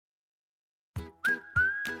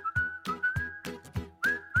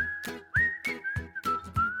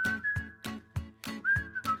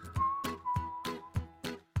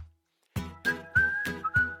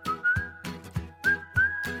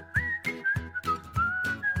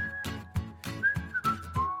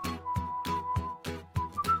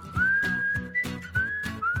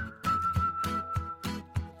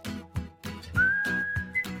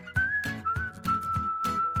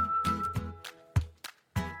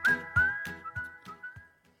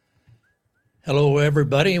Hello,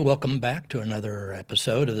 everybody. Welcome back to another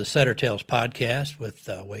episode of the Setter Tales podcast with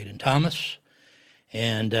Wade and Thomas.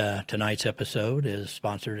 And tonight's episode is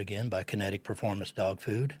sponsored again by Kinetic Performance Dog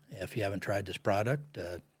Food. If you haven't tried this product,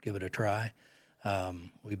 give it a try.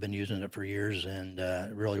 We've been using it for years, and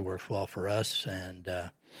it really works well for us. And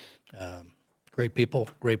great people,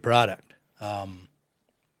 great product.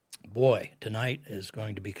 Boy, tonight is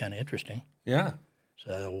going to be kind of interesting. Yeah.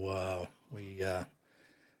 So as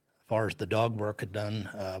far as the dog work had done,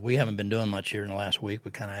 we haven't been doing much here in the last week.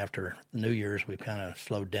 We kind of, after New Year's, we kind of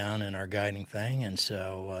slowed down in our guiding thing. And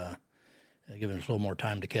so giving us a little more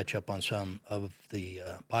time to catch up on some of the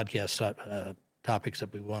podcast topics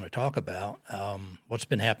that we want to talk about. What's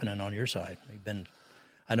been happening on your side?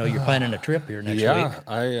 I know you're planning a trip here next week. Yeah,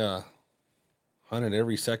 I hunted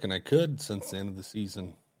every second I could since the end of the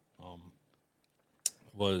season.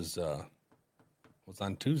 Was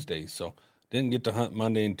on Tuesday, so didn't get to hunt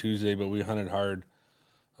Monday and Tuesday, but we hunted hard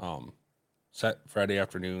Friday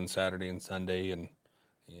afternoon, Saturday and Sunday, and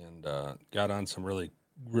got on some really,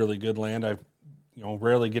 really good land. I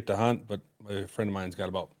rarely get to hunt, but a friend of mine's got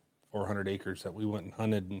about 400 acres that we went and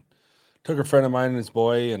hunted, and took a friend of mine and his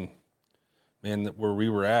boy, and man, where we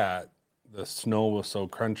were at, the snow was so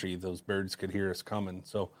crunchy, those birds could hear us coming.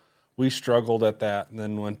 So we struggled at that, and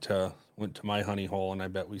then went to my honey hole, and I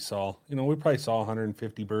bet we probably saw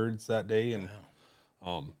 150 birds that day. And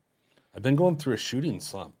I've been going through a shooting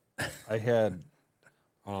slump. I had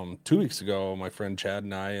 2 weeks ago, my friend Chad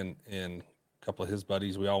and I and a couple of his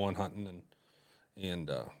buddies, we all went hunting, and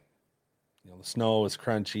the snow was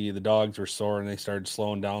crunchy, the dogs were sore, and they started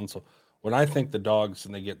slowing down. So when I think the dogs,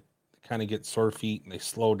 and they kind of get sore feet and they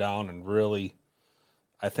slow down, and really,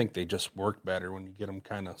 I think they just work better when you get them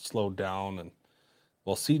kind of slowed down. And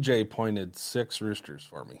well, CJ pointed 6 roosters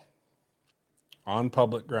for me on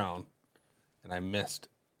public ground, and I missed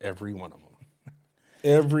every one of them.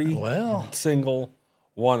 Every single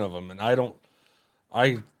one of them. And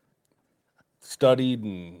I studied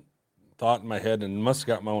and thought in my head, and must have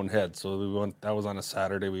got my own head. So that was on a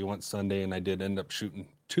Saturday. We went Sunday, and I did end up shooting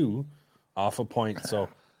 2 off a point. So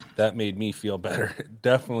that made me feel better.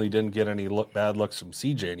 Definitely didn't get any bad looks from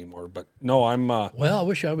CJ anymore. But no, I'm. Well, I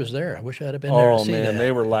wish I was there. I wish I'd have been there to see that. Oh man,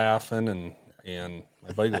 they were laughing, and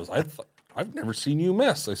my buddy goes, I've never seen you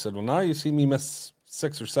miss. I said, well, now you see me miss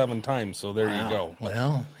 6 or 7 times. So there you go.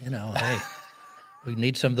 Well, hey, we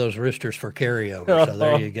need some of those roosters for carryover. So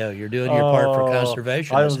there you go. You're doing your part for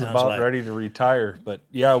conservation. I was about ready to retire, but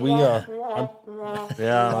yeah, there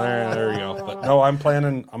you go. But no, I'm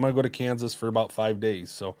planning. I'm gonna go to Kansas for about 5 days.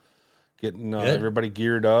 So getting everybody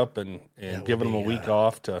geared up and giving them a week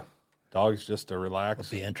off to dogs just to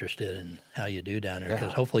relax. We'll be interested in how you do down there,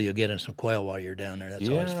 because hopefully you'll get in some quail while you're down there. That's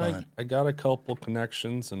always fun. I got a couple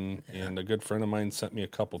connections, and a good friend of mine sent me a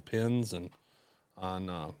couple pins and on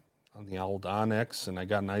the old Onyx, and I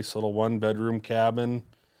got a nice little 1-bedroom cabin,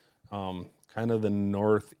 kind of the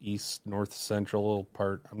north central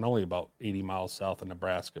part. I'm only about 80 miles south of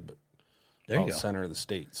Nebraska, but center of the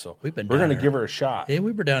state. So we're going to give her a shot. Yeah,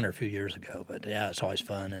 we were down there a few years ago, but yeah, it's always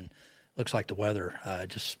fun, and looks like the weather.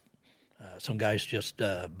 Some guys just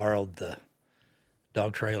borrowed the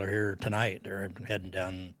dog trailer here tonight. They're heading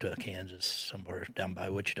down to Kansas, somewhere down by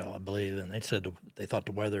Wichita, I believe, and they said they thought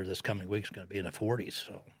the weather this coming week is going to be in the 40s.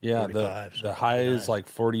 So yeah, 45, the high is like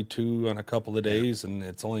 42 on a couple of days, and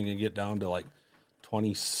it's only going to get down to like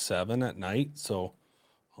 27 at night. So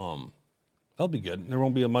that'll be good. There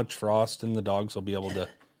won't be much frost, and the dogs will be able to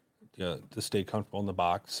stay comfortable in the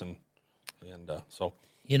box, and so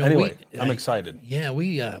anyway, I'm excited. Yeah,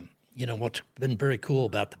 we. What's been very cool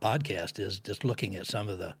about the podcast is just looking at some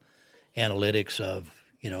of the analytics of,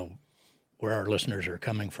 where our listeners are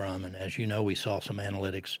coming from. And as you know, we saw some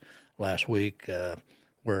analytics last week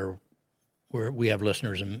where we have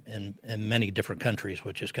listeners in many different countries,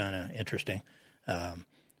 which is kind of interesting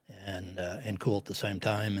and cool at the same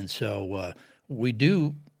time. And so we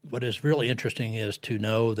do, what is really interesting is to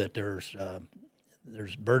know that there's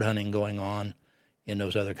bird hunting going on in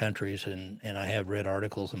those other countries, and I have read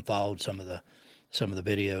articles and followed some of the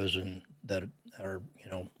videos, and that are,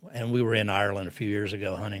 and we were in Ireland a few years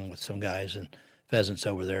ago hunting with some guys and pheasants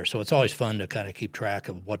over there. So it's always fun to kind of keep track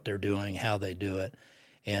of what they're doing, how they do it,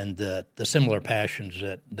 and the similar passions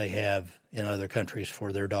that they have in other countries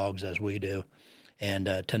for their dogs as we do.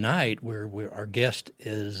 And tonight, our guest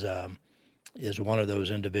is one of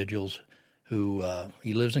those individuals who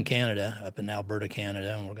he lives in Canada, up in Alberta,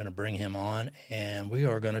 Canada, and we're going to bring him on, and we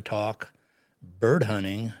are going to talk bird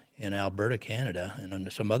hunting in Alberta, Canada, and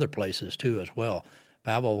in some other places too as well.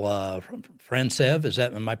 Pavel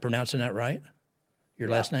Francev, am I pronouncing that right? your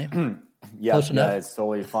last name? Yeah, Close enough? it's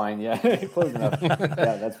totally fine. Yeah, close enough. Yeah,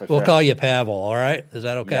 that's for We'll sure. call you Pavel, all right? Is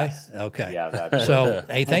that okay? Yes. Okay. Yeah, that's So,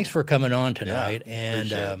 hey, thanks for coming on tonight.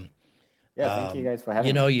 appreciate it. yeah. Thank you guys for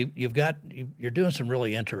having me. You're doing some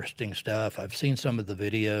really interesting stuff. I've seen some of the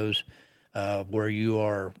videos where you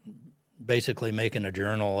are basically making a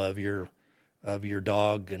journal of your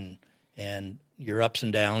dog and your ups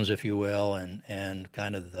and downs, if you will, and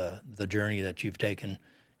kind of the journey that you've taken,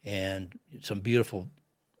 and some beautiful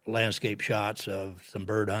landscape shots of some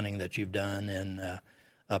bird hunting that you've done and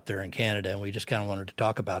up there in Canada. And we just kind of wanted to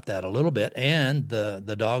talk about that a little bit, and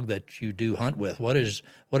the dog that you do hunt with. What is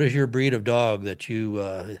your breed of dog that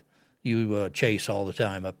you chase all the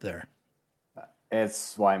time up there?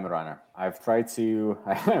 It's Weimaraner. I've tried to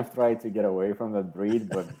get away from that breed,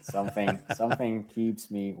 but something keeps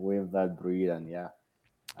me with that breed, and yeah.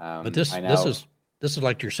 But this is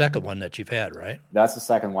like your second one that you've had, right? That's the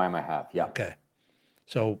second Weim I have. Yeah. Okay.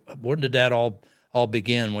 So when did that all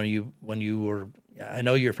begin? When you were, I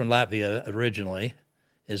know you're from Latvia originally.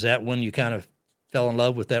 Is that when you kind of fell in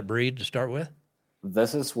love with that breed to start with?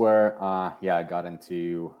 This is where I got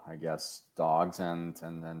into, I guess, dogs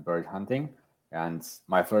and bird hunting. And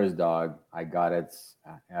my first dog, I got it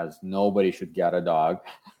as nobody should get a dog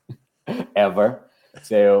ever.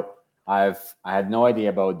 So I had no idea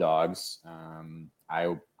about dogs.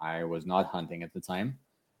 I was not hunting at the time.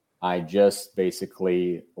 I just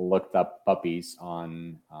basically looked up puppies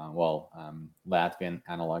on Latvian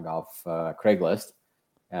analog of Craigslist,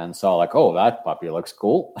 and saw like, oh, that puppy looks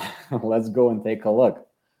cool. Let's go and take a look.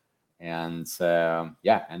 And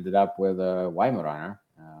ended up with a Weimaraner.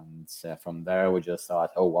 And from there, we just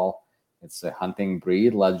thought, oh, well, it's a hunting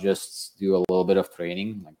breed. Let's just do a little bit of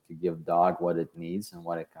training, like to give dog what it needs and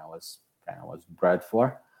what it kind of was bred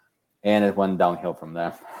for. And it went downhill from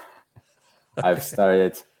there. I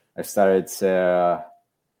started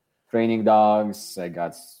training dogs. I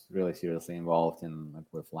got really seriously involved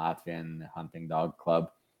with Latvian hunting dog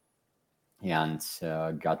club, and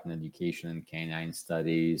got an education in canine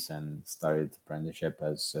studies and started apprenticeship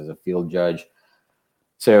as a field judge.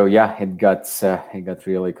 So yeah, it got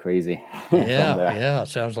really crazy. Yeah.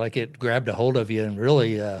 Sounds like it grabbed a hold of you and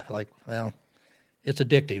really it's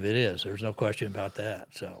addictive. It is. There's no question about that.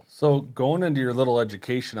 So going into your little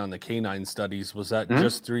education on the canine studies, was that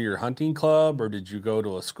just through your hunting club, or did you go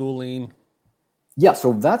to a schooling? Yeah,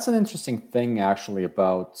 so that's an interesting thing actually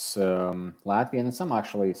about Latvia and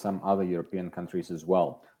some other European countries as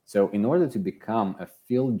well. So in order to become a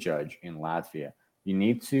field judge in Latvia, you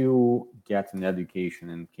need to get an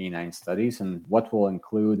education in canine studies, and what will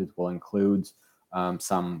include? It will include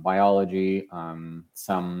some biology,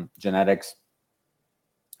 some genetics,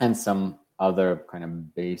 and some other kind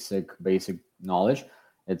of basic knowledge.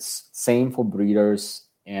 It's same for breeders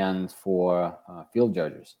and for field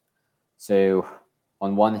judges. So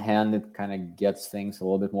on one hand, it kind of gets things a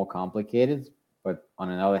little bit more complicated, but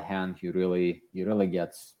on another hand, you really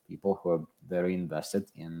get people who are very invested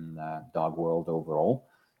in the dog world overall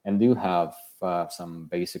and do have some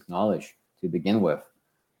basic knowledge to begin with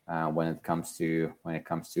when it comes to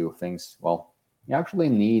things. Well, you actually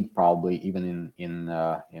need probably even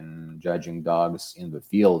in judging dogs in the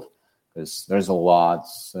field, because there's a lot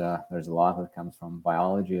that comes from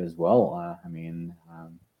biology as well.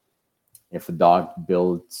 If a dog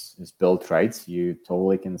is built right, you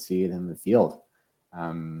totally can see it in the field.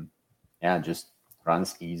 It just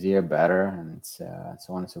runs easier, better, and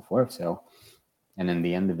so on and so forth. So, and in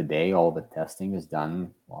the end of the day, all the testing is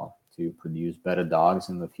done to produce better dogs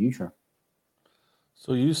in the future.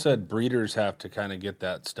 So you said breeders have to kind of get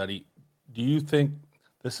that study. Do you think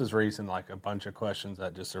this is raising like a bunch of questions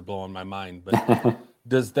that just are blowing my mind? But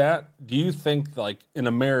do you think like in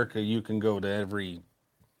America you can go to every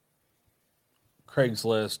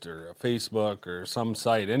Craigslist or a Facebook or some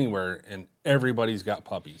site anywhere and everybody's got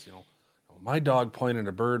puppies? My dog pointed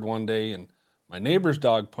a bird one day and my neighbor's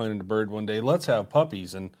dog pointed a bird one day. Let's have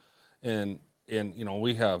puppies. And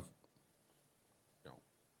we have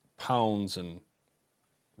pounds and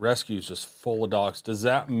rescues just full of dogs. Does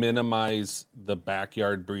that minimize the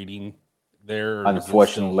backyard breeding there?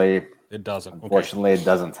 Unfortunately, it doesn't. Unfortunately, It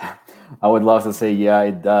doesn't. I would love to say, yeah,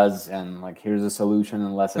 it does. And like, here's a solution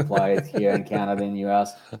and let's apply it here in Canada and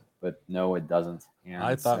US. But no, it doesn't. And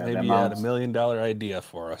I thought maybe you had $1 million idea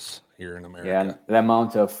for us here in America. Yeah, and the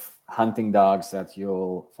amount of hunting dogs that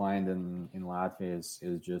you'll find in Latvia is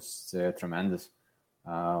just tremendous.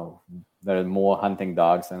 There are more hunting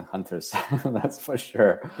dogs than hunters. That's for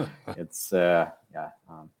sure. It's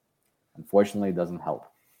unfortunately, it doesn't help.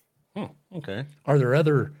 Okay. Are there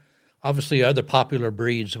other popular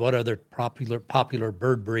breeds? What other popular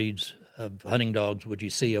bird breeds of hunting dogs would you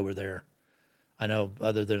see over there? I know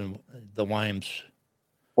other than the Weims,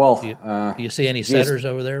 Well, do you see any GS setters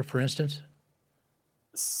over there, for instance?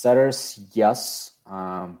 setters, yes,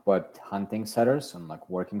 but hunting setters and like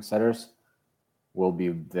working setters will be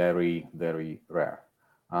very, very rare.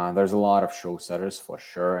 There's a lot of show setters for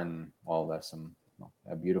sure, and well, there's some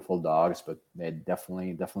beautiful dogs, but they're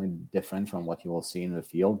definitely different from what you will see in the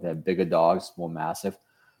field. They're bigger dogs, more massive,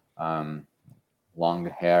 longer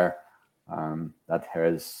hair. That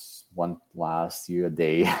hair won't last you a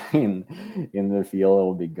day in the field; it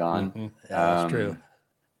will be gone. Mm-hmm. Yeah, that's true.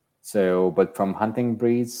 So, but from hunting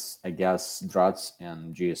breeds, I guess Druts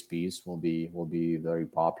and GSPs will be very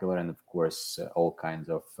popular, and of course all kinds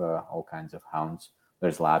of hounds.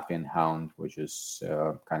 There's Latvian Hound, which is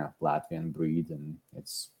kind of Latvian breed, and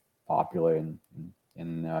it's popular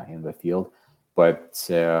in the field. But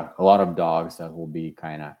a lot of dogs that will be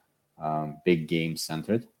kind of big game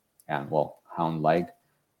centered and well hound like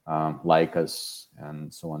us,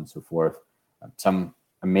 and so on and so forth. Some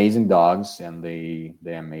amazing dogs, and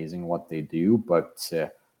they're amazing what they do. But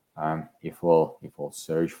if we'll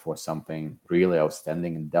search for something really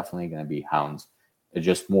outstanding, and definitely going to be hounds. It's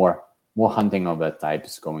just more hunting of that type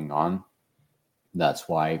is going on. That's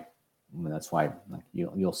why like,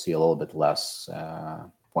 you'll see a little bit less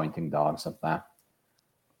pointing dogs of that.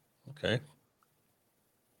 Okay.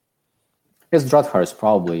 Because Draghar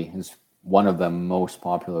probably is one of the most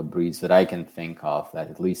popular breeds that I can think of, that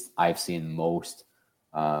at least I've seen most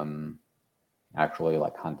actually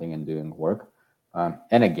like hunting and doing work.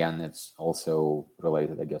 And again, it's also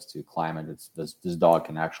related, I guess, to climate. This dog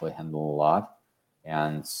can actually handle a lot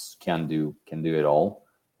and can do it all,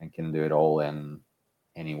 and can do it all in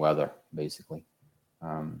any weather, basically.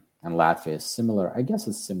 And Latvia is similar. I guess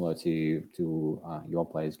it's similar to your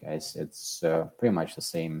place, guys. It's pretty much the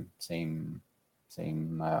same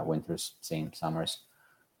winters, same summers.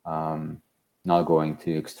 Not going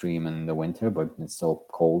too extreme in the winter, but it's still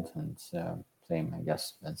cold, and same, I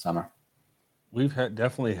guess, in summer. We've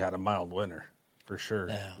definitely had a mild winter for sure.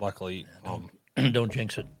 Yeah. Luckily, Don't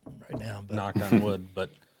jinx it right now. But knock on wood.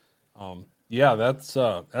 But yeah,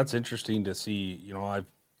 that's interesting to see. You know, I've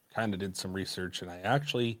kind of did some research, and I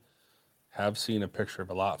actually have seen a picture of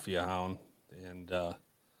a Latvia hound, and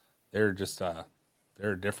they're just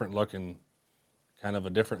they're a different looking, kind of a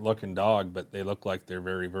different looking dog, but they look like they're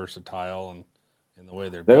very versatile and in the way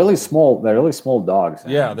they're They're built. really small. They're really small dogs.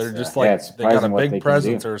 Yeah, they're just like they got a big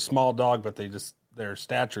presence. Do. They're a small dog, but their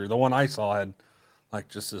stature. The one I saw had like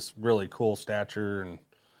just this really cool stature,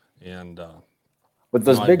 and but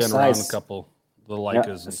those big I've been size, around a couple the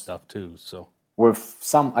Lycas and stuff too. So with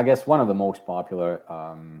some, I guess, one of the most popular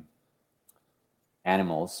game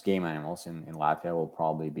animals in Latvia will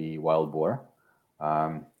probably be wild boar,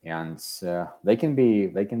 and they can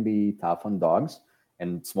be tough on dogs,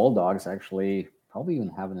 and small dogs actually probably even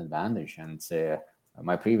have an advantage. And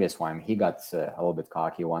my previous one, he got a little bit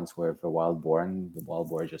cocky once with a wild boar, and the wild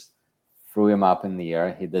boar just threw him up in the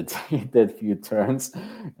air. He did a few turns,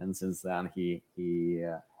 and since then he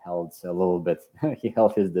held a little bit. He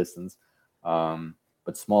held his distance.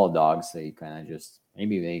 But small dogs, they kind of just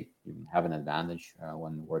maybe they even have an advantage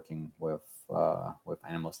when working with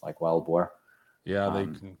animals like wild boar. Yeah, they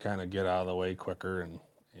can kind of get out of the way quicker and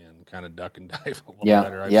kind of duck and dive a little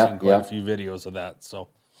better. I've seen quite a few videos of that. So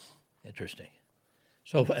interesting.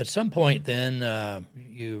 So at some point, then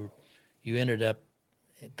you ended up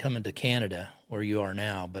coming to Canada, where you are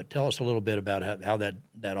now. But tell us a little bit about how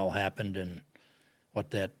that all happened and what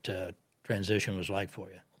that transition was like for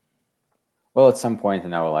you. Well, at some point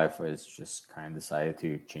in our life, we just kind of decided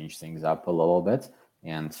to change things up a little bit.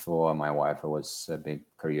 And for my wife, it was a big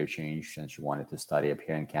career change, and she wanted to study up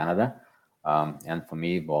here in Canada. And for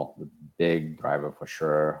me, well, the big driver for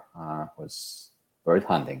sure was bird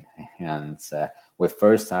hunting. And we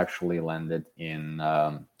first actually landed in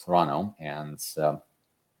Toronto, and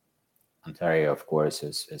Ontario, of course,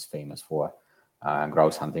 is famous for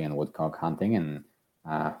grouse hunting and woodcock hunting. And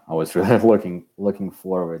I was really looking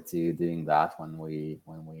forward to doing that when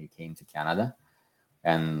we came to Canada.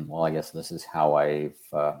 And well, I guess this is how I've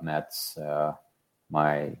met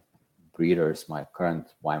my breeders, my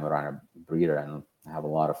current Weimaraner breeder, and I have a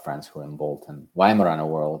lot of friends who are involved in Weimaraner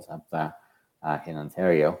world up there in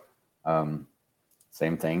Ontario.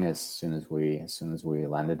 Same thing. As soon as we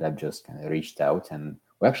landed, I've just kind of reached out, and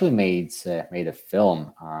we actually made a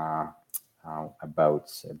film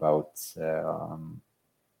about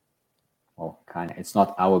well, kind of. It's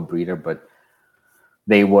not our breeder, but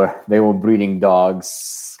they were breeding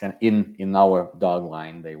dogs kind of in our dog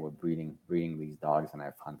line. They were breeding these dogs, and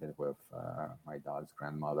I've hunted with my dog's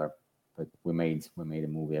grandmother but we made a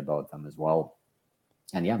movie about them as well.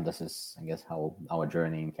 And yeah, this is, I guess, how our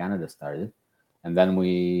journey in Canada started. And then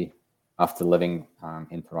we, after living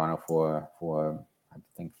in Toronto for I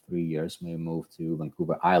think 3 years, we moved to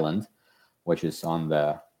Vancouver Island, which is on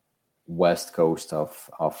the west coast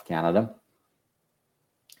of Canada,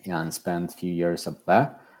 and spent a few years up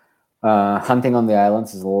there. Hunting on the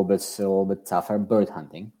islands is a little bit tougher. Bird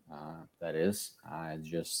hunting, that is, it's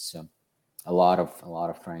just a lot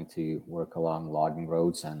of trying to work along logging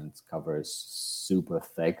roads, and it covers super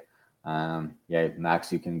thick.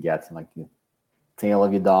 Max, you can get like the tail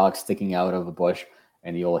of your dog sticking out of a bush,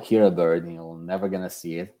 and you'll hear a bird, and you're never gonna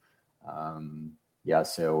see it.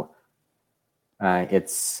 So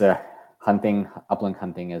it's upland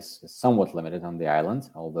hunting is somewhat limited on the island,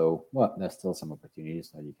 although there's still some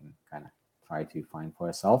opportunities that you can kind of try to find for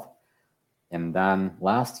yourself. And then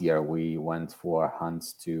last year we went for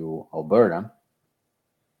hunts to Alberta,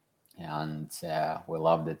 and we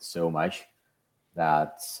loved it so much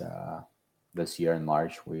that this year in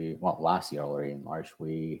March last year already in March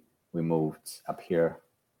we moved up here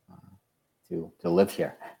to live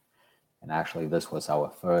here. And actually this was our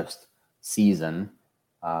first season,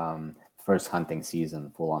 first hunting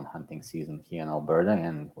season, full-on hunting season here in Alberta,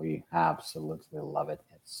 and we absolutely love it.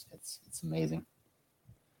 It's amazing.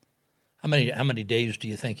 How many days do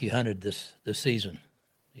you think you hunted this season?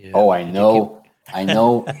 I know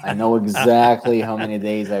exactly how many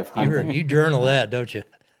days I've hunted. You journal that, don't you?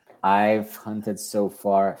 I've hunted so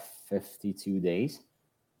far 52 days,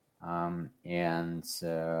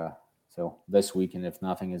 so this weekend, if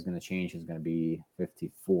nothing is going to change, is going to be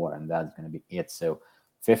 54, and that's going to be it. So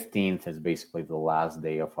 15th is basically the last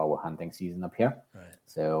day of our hunting season up here. Right.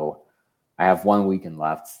 So I have 1 weekend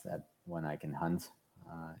left when I can hunt,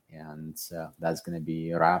 and that's going to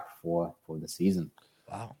be a wrap for the season.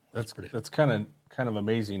 Wow, that's kind of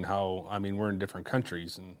amazing how, I mean, we're in different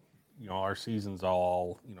countries, and our seasons are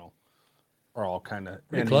all kind of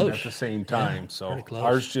ending close at the same time. Yeah, so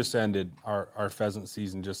ours just ended. Our pheasant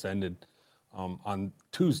season just ended on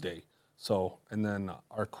Tuesday. So, and then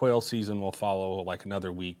our quail season will follow like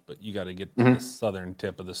another week, but you got to get to the southern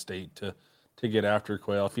tip of the state to get after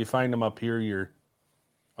quail. If you find them up here,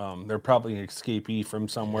 they're probably an escapee from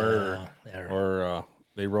somewhere, or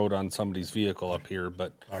they rode on somebody's vehicle up here,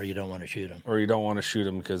 or you don't want to shoot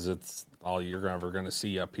them, because it's all you're ever going to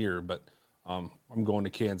see up here. But I'm going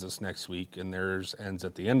to Kansas next week, and theirs ends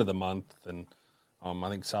at the end of the month, and I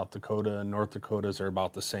think South Dakota and North Dakotas are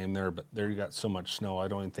about the same there, but there you got so much snow. I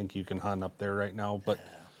don't even think you can hunt up there right now. But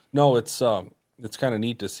no, it's kind of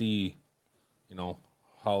neat to see,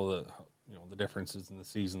 how the differences in the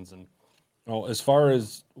seasons. And as far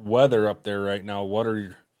as weather up there right now, what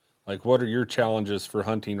are your challenges for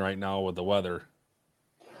hunting right now with the weather?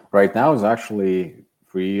 Right now is actually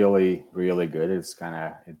really, really good. It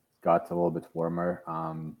got a little bit warmer.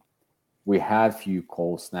 We had a few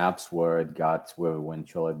cold snaps where wind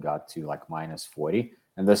chill it got to like -40,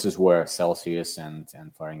 and this is where Celsius and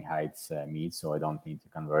Fahrenheit meet, so I don't need to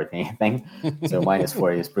convert anything. So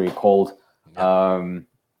 -40 is pretty cold.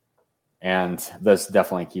 And this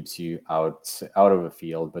definitely keeps you out of the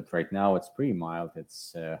field. But right now it's pretty mild.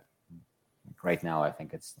 It's right now I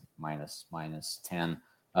think it's -10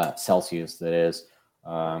 Celsius. That is.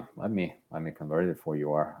 Let me convert it for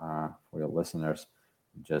your listeners,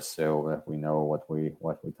 just so that we know what we're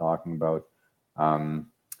talking about.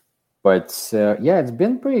 It's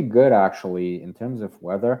been pretty good actually in terms of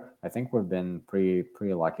weather. I think we've been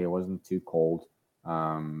pretty lucky. It wasn't too cold.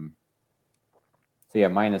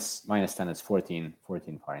 -10 is 14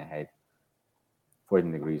 Fahrenheit,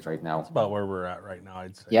 14 degrees right now. That's about where we're at right now,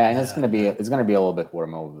 I'd say. Yeah, and it's gonna be a little bit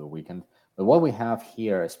warmer over the weekend. But what we have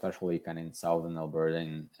here, especially kind of in southern Alberta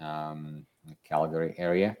and Calgary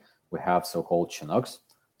area, we have so-called Chinooks.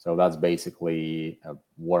 So that's basically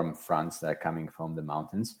warm fronts that are coming from the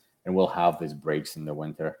mountains, and we'll have these breaks in the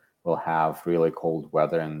winter. We'll have really cold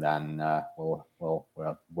weather, and then we'll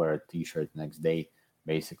wear a t-shirt next day,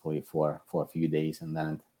 basically for a few days, and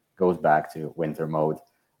then it goes back to winter mode.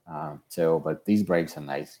 But these breaks are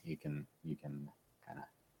nice. You can kind of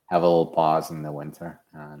have a little pause in the winter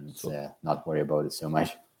and not worry about it so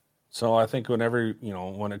much. So I think whenever,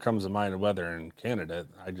 when it comes to mind of weather in Canada,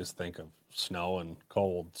 I just think of snow and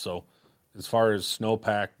cold. So as far as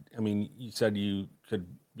snowpack, I mean, you said you could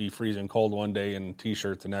be freezing cold one day and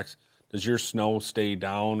t-shirt the next. Does your snow stay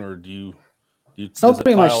down, or do you snow does it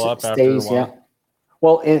pretty much pile up stays, after a while? Yeah.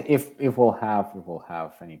 Well, if we'll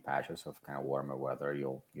have any patches of kind of warmer weather,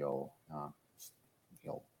 you'll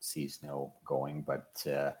see snow going, but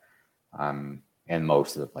in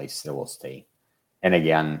most of the places it will stay. And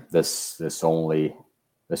again, this only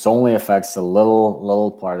This only affects a little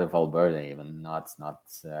part of Alberta, even not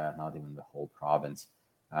even the whole province.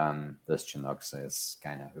 This Chinook is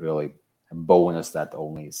kind of really a bonus that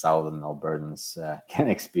only southern Albertans can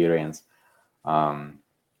experience.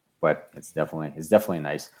 But it's definitely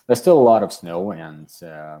nice. There's still a lot of snow, and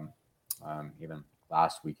even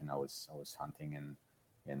last weekend I was hunting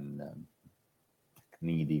in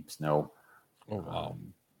knee deep snow. Oh wow,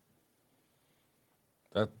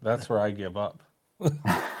 that's where I give up.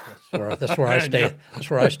 That's where I stay. That's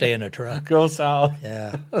where I stay in a truck. Go south.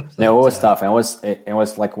 Yeah. No, it was tough. It was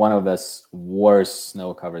like one of the worst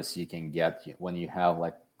snow covers you can get when you have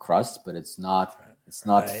like crust, but it's not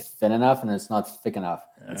Right. thin enough and it's not thick enough.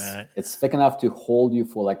 It's thick enough to hold you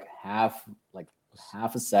for like half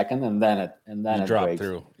a second, and then it drop breaks.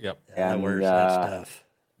 through. Yep. And That stuff.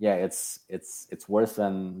 yeah, it's worse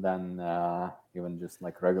than even just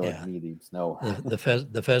like regular knee deep snow.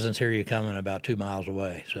 The pheasants hear you coming about 2 miles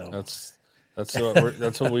away. So that's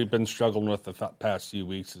what we've been struggling with the past few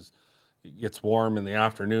weeks. Is it gets warm in the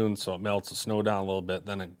afternoon, so it melts the snow down a little bit.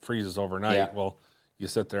 Then it freezes overnight. Yeah. Well, you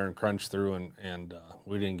sit there and crunch through, and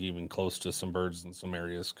we didn't get even close to some birds in some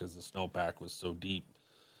areas because the snowpack was so deep.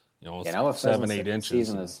 You know, Yeah, 7-8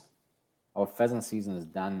 inches. Our pheasant season is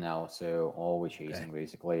done now, so all we're chasing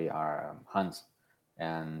basically are hunts.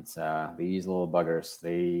 And these little buggers,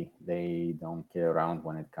 they don't care around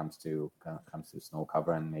when it comes to snow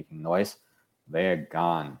cover and making noise. They're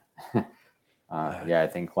gone. Yeah, I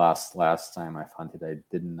think last time I've hunted, I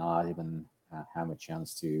did not even have a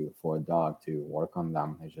chance for a dog to work on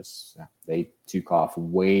them. They just they took off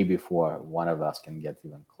way before one of us can get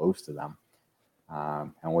even close to them.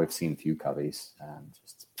 And we've seen few coveys and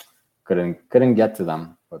just couldn't get to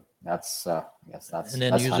them. But that's I guess that's. And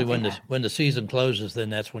then that's usually hunting. when the season closes, then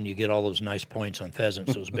that's when you get all those nice points on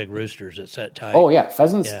pheasants, those big roosters that set tight. Oh yeah,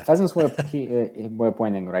 pheasants we're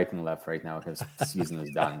pointing right and left right now because the season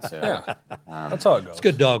is done. So That's how it goes. It's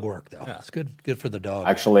good dog work though. Yeah. It's good for the dog.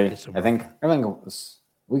 actually, Get some I think it was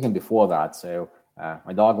weekend before that. So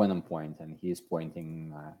my dog went on point and he's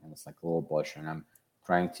pointing and it's like a little bush, and I'm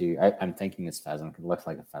I'm thinking it's pheasant. It looks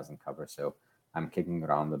like a pheasant cover, so I'm kicking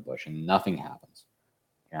around the bush and nothing happens.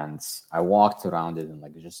 And I walked around it and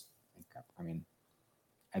like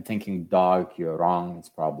I'm thinking, dog, you're wrong. It's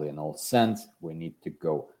probably an old scent. We need to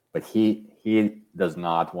go. But he does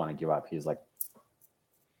not want to give up. He's like,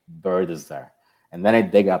 bird is there. And then I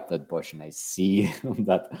dig up that bush and I see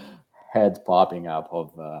that head popping up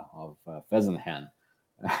of a pheasant hen,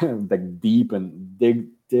 like deep and dig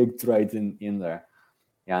right in there.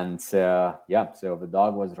 And so the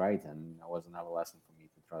dog was right, and that was another lesson for me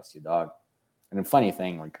to trust your dog. And the funny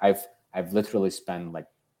thing, like I've literally spent like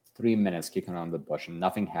 3 minutes kicking around the bush and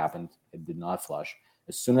nothing happened. It did not flush.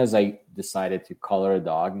 As soon as I decided to collar a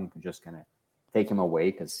dog and just kind of take him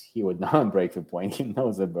away because he would not break the point, he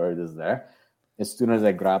knows the bird is there. As soon as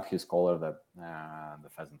I grabbed his collar, the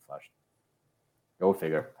pheasant flushed. Go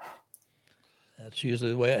figure. That's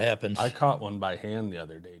usually the way it happens. I caught one by hand the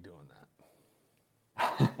other day doing that.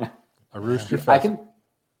 A rooster I pheasant.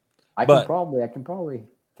 can probably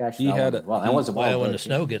catch He that had one. a- Well, he- that was a Well, wild when bird, the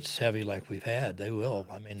snow gets heavy like we've had, they will.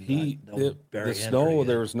 I mean, they'll bury The in snow, pretty good.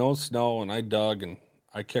 there was no snow, and I dug and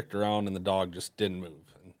I kicked around, and the dog just didn't move.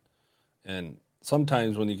 And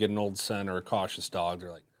sometimes when you get an old scent or a cautious dog,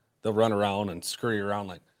 they'll run around and scurry around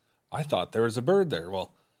like, I thought there was a bird there.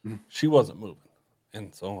 Well, she wasn't moving.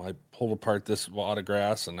 And so I pulled apart this wad of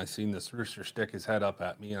grass, and I seen this rooster stick his head up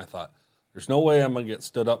at me, and I thought, there's no way I'm gonna get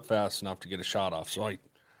stood up fast enough to get a shot off. So I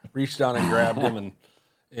reached down and grabbed him,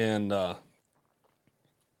 and I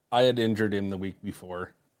had injured him the week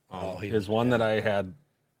before. His one that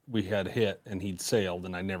we had hit, and he'd sailed,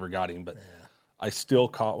 and I never got him, but I still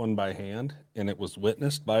caught one by hand, and it was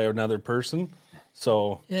witnessed by another person.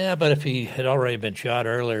 So Yeah, but if he had already been shot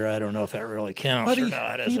earlier, I don't know if that really counts or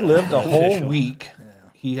not. he lived a whole week.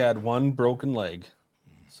 He had one broken leg,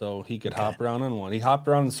 so he could hop around on one. He hopped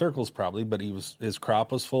around in circles probably, but his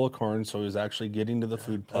crop was full of corn, so he was actually getting to the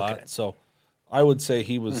food plot. Okay. So I would say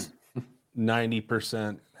he was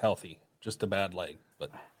 90% healthy, just a bad leg.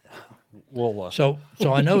 But we'll So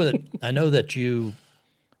I know that you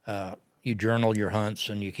journal your hunts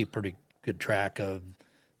and you keep pretty good track of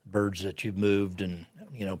birds that you've moved and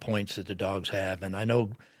points that the dogs have. And I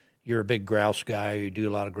know you're a big grouse guy. You do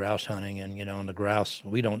a lot of grouse hunting, and and the grouse,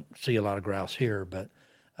 we don't see a lot of grouse here, but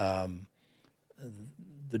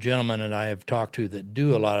the gentleman that I have talked to that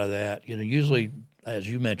do a lot of that, usually, as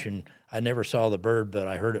you mentioned, I never saw the bird, but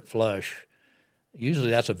I heard it flush.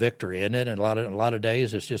 Usually that's a victory, isn't it? And a lot of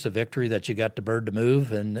days it's just a victory that you got the bird to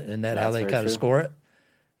move, and that how That's they very kind of true. score it.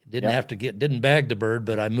 Didn't bag the bird,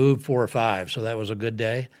 but I moved 4 or 5, so that was a good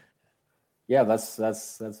day. Yeah, that's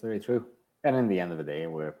very true. And in the end of the day,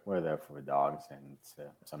 we're there for the dogs, and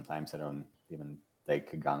sometimes I don't even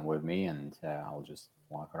take a gun with me, and I'll just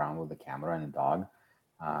walk around with the camera and the dog.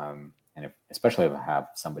 And especially if I have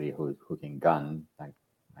somebody who can gun,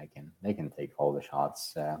 they can take all the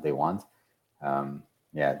shots they want.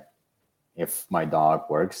 Yeah, if my dog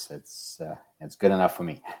works, it's good enough for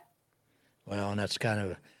me. Well, and that's kind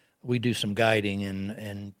of, we do some guiding,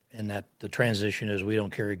 and that the transition is we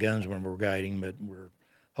don't carry guns when we're guiding, but we're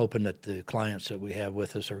hoping that the clients that we have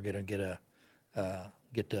with us are going to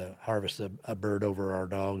get to harvest a bird over our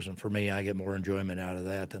dogs. And for me, I get more enjoyment out of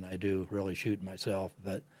that than I do really shooting myself.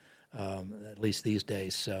 But at least these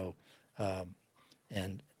days. So,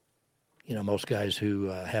 and most guys who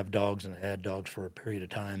have dogs and had dogs for a period of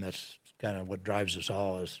time, that's kind of what drives us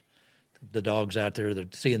all, is the dogs out there,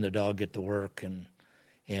 that seeing the dog get to work and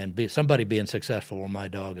somebody being successful with my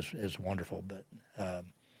dog is wonderful.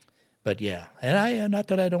 But yeah, and not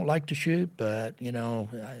that I don't like to shoot, but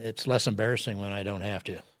it's less embarrassing when I don't have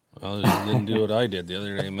to. Well, you didn't do what I did the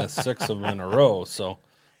other day, missed 6 of them in a row. So,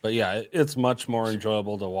 but yeah, it's much more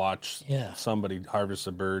enjoyable to watch somebody harvest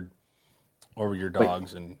a bird over your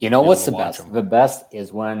dogs. And you know what's the best? Them. The best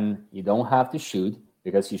is when you don't have to shoot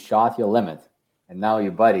because you shot your limit. And now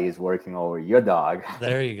your buddy is working over your dog.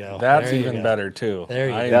 There you go. That's even better too. There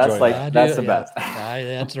you go. That's the best.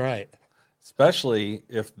 That's right. Especially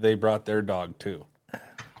if they brought their dog too.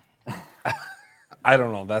 I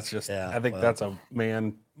don't know. That's just. I think that's a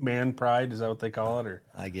man pride. Is that what they call it, or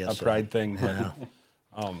I guess a pride thing? But,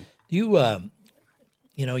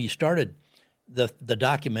 you started the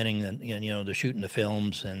documenting and the shooting the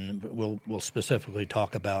films, and we'll specifically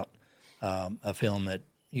talk about a film that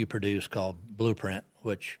you produced called Blueprint,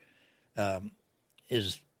 which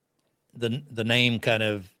is the name kind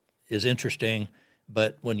of is interesting,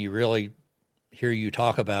 but when you really hear you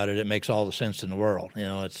talk about it, it makes all the sense in the world.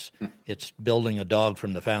 It's building a dog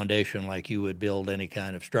from the foundation like you would build any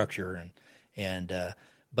kind of structure,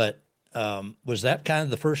 but was that kind of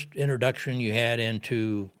the first introduction you had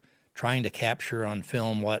into trying to capture on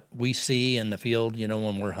film what we see in the field?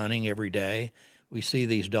 When we're hunting every day, we see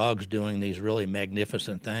these dogs doing these really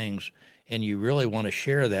magnificent things, and you really want to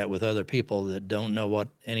share that with other people that don't know what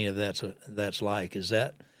any of that's like. Is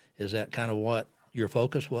that kind of what your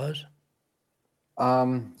focus was?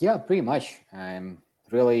 Yeah, pretty much. I'm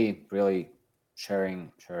really, really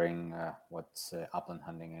sharing what upland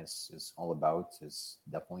hunting is all about is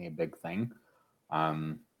definitely a big thing.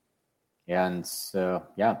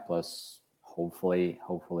 Plus hopefully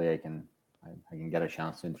I can get a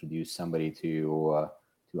chance to introduce somebody to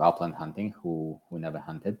upland hunting who never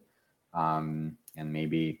hunted, and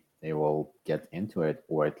maybe they will get into it,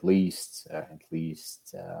 or at least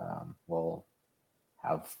will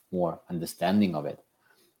have more understanding of it.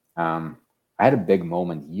 I had a big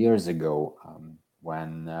moment years ago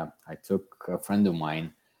when I took a friend of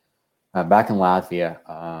mine back in Latvia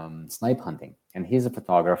snipe hunting, and he's a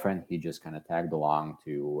photographer, and he just kind of tagged along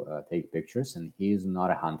to take pictures, and he's not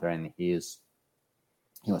a hunter, and he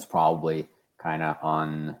was probably kind of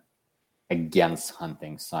on against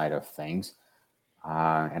hunting side of things,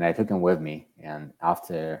 and I took him with me, and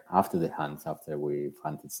after the hunt, after we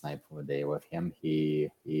hunted snipe for a day with him,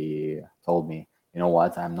 he told me, you know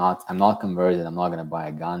what, I'm not converted, I'm not going to buy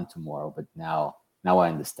a gun tomorrow, but now I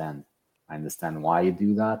understand why you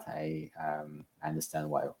do that. I understand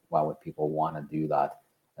why would people want to do that.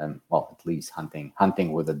 Well, at least hunting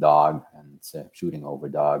with a dog and shooting over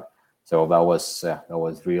dog. So that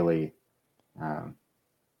was really kind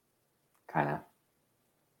of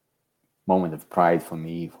moment of pride for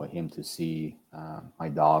me, for him to see my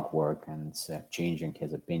dog work and changing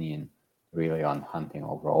his opinion really on hunting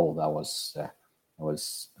overall. That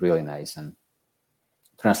was really nice, and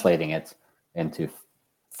translating it into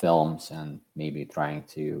films and maybe trying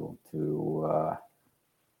to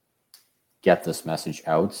get this message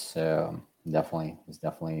out. Definitely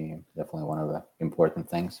one of the important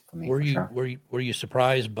things for me. Were you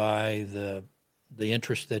surprised by the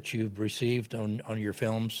interest that you've received on your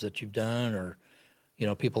films that you've done, or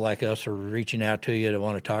people like us are reaching out to you to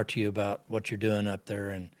want to talk to you about what you're doing up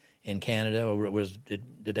there in Canada? Or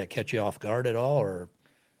did that catch you off guard at all, or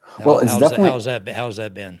how's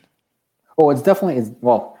that been? Well, it's definitely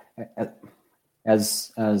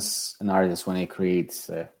as an artist, when I create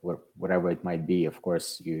whatever it might be, of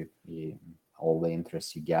course, you all the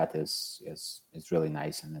interest you get is really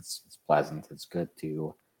nice, and it's pleasant. It's good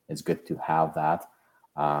to have that,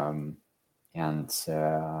 it's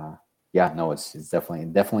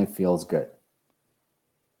definitely feels good.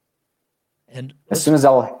 And as soon as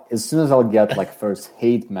I'll get like first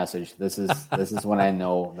hate message, this is when I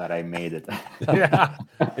know that I made it. Yeah.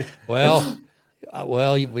 well,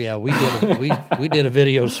 yeah, we did a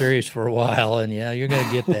video series for a while, and yeah, you're going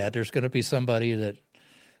to get that. There's going to be somebody that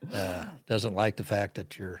doesn't like the fact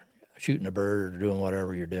that you're shooting a bird or doing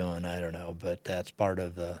whatever you're doing. I don't know, but that's part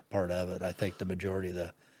of it. I think the majority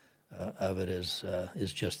of it is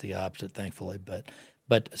just the opposite, thankfully.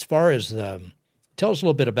 But as far as tell us a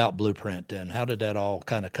little bit about Blueprint and how did that all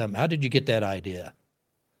kind of come? How did you get that idea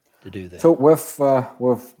to do that? So with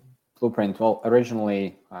Blueprint, well,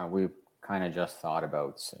 originally we kind of just thought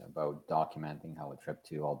about documenting how a trip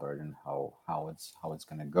to Alberta and how it's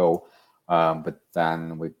going to go, but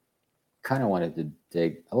then we kind of wanted to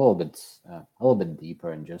dig a little bit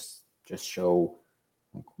deeper and just show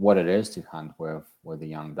what it is to hunt with a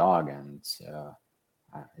young dog, and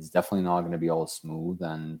it's definitely not going to be all smooth,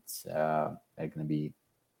 and there are going to be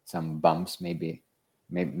some bumps. Maybe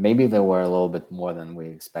there were a little bit more than we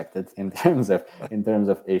expected in terms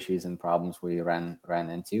of issues and problems we ran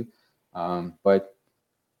into, but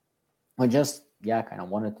I just kind of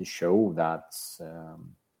wanted to show that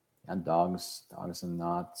dogs are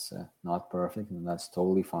not perfect, and that's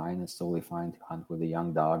totally fine. It's totally fine to hunt with a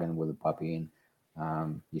young dog and with a puppy,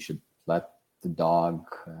 and you should let the dog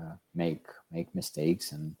make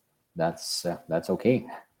mistakes, and that's okay.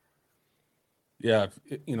 Yeah,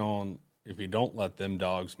 if you don't let them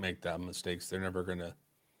dogs make that mistakes, they're never going to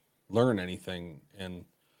learn anything, and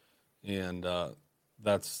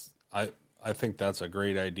that's I think that's a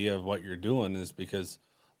great idea of what you're doing, is because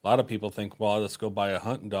a lot of people think, well, let's go buy a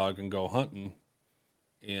hunting dog and go hunting,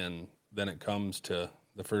 and then it comes to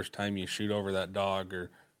the first time you shoot over that dog or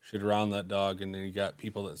shoot around that dog, and then you got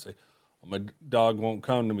people that say, well, my dog won't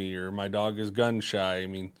come to me, or my dog is gun shy. I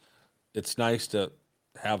mean, it's nice to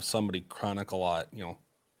have somebody chronicle out,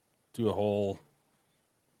 do a whole,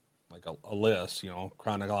 like a list,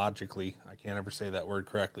 chronologically. I can't ever say that word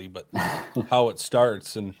correctly, but how it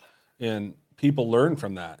starts, and people learn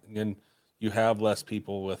from that. And you have less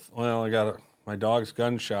people with, well, my dog's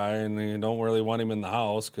gun shy, and you don't really want him in the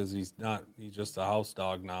house because he's just a house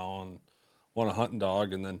dog now, and want a hunting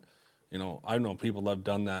dog. And then, I know people have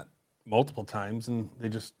done that multiple times, and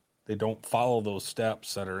they don't follow those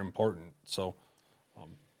steps that are important. So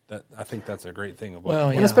that I think that's a great thing.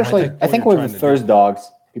 And especially, I think with the first dogs,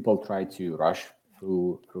 people try to rush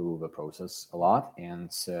through the process a lot,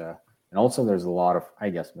 and also there's a lot of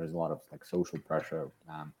like social pressure,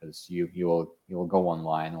 because you will go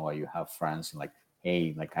online, or you have friends and like,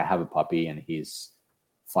 hey, like I have a puppy and he's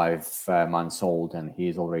 5 months old and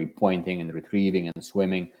he's already pointing and retrieving and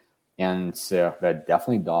swimming, and there are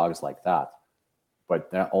definitely dogs like that,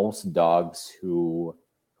 but there are also dogs who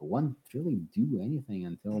won't really do anything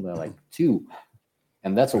until they're like 2,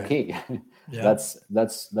 and that's okay. Yeah.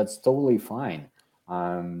 that's totally fine.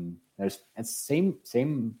 It's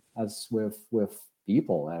same as with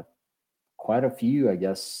people. Quite a few, I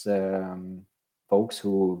guess, folks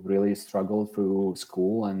who really struggled through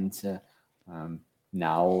school, and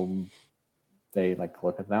now they like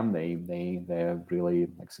look at them. They're really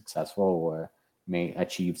like successful, or may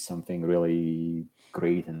achieve something really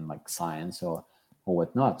great in like science or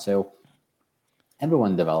whatnot. So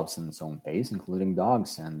everyone develops in its own pace, including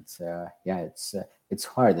dogs. And it's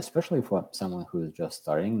hard, especially for someone who is just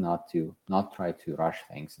starting, not try to rush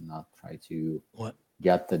things and not try to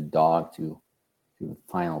get the dog to the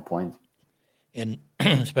final point. And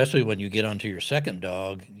especially when you get onto your second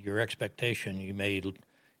dog, your expectation, you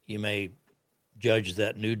may judge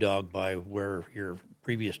that new dog by where your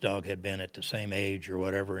previous dog had been at the same age or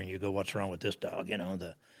whatever, and you go, what's wrong with this dog?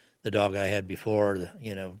 The dog I had before,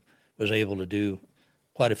 was able to do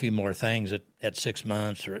quite a few more things at 6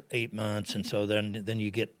 months or at 8 months, and so then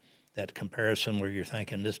you get that comparison where you're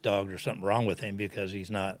thinking this dog, there's something wrong with him because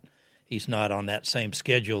he's not on that same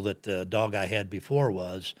schedule that the dog I had before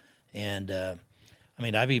was. And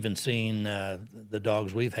I've even seen the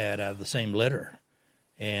dogs we've had out of the same litter,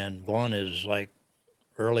 and one is like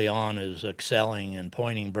early on is excelling and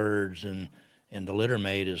pointing birds, and the litter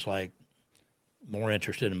mate is like more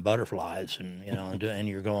interested in butterflies, and and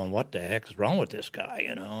you're going, what the heck is wrong with this guy,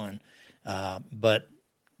 and but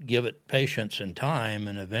give it patience and time,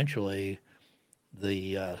 and eventually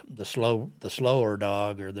the slower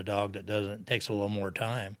dog, or the dog that doesn't takes a little more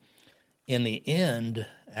time, in the end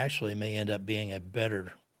actually may end up being a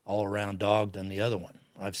better all-around dog than the other one.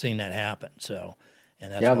 I've seen that happen. So, and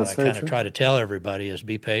that's what I kind of try to tell everybody is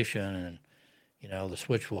be patient, and the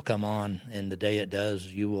switch will come on, and the day it does,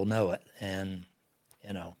 you will know it. And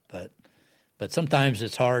but sometimes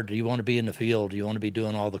it's hard. You want to be in the field. You want to be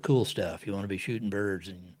doing all the cool stuff. You want to be shooting birds,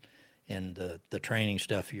 and the training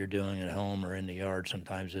stuff you're doing at home or in the yard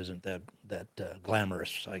sometimes isn't that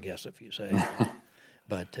glamorous, I guess, if you say.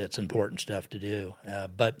 But it's important stuff to do.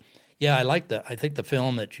 But yeah, I think the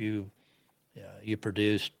film that you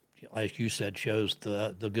produced, like you said, shows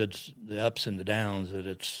the goods, the ups and the downs. That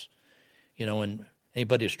it's, when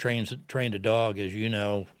anybody who's trained a dog, as you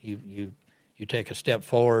know, you take a step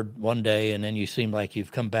forward one day and then you seem like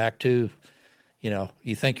you've come back to,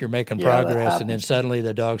 you think you're making progress, and then suddenly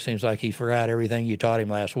the dog seems like he forgot everything you taught him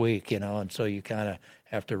last week, and so you kind of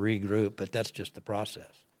have to regroup. But that's just the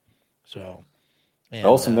process. So. And,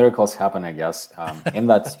 also, miracles happen, I guess. In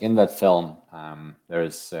that film,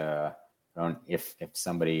 there's I don't if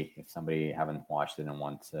somebody haven't watched it and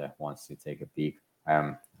wants to take a peek.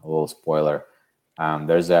 A little spoiler.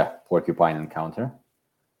 There's a porcupine encounter,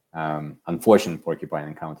 unfortunate porcupine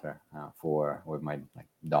encounter with my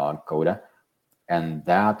dog Coda, and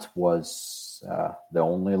that was the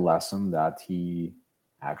only lesson that he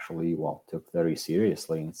actually took very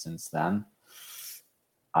seriously. And since then,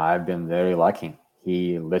 I've been very lucky.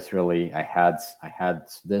 He literally, I had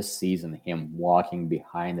this season him walking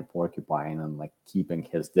behind the porcupine and keeping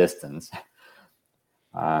his distance,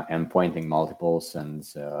 and pointing multiples and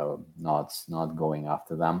not going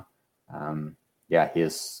after them.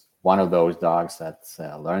 He's one of those dogs that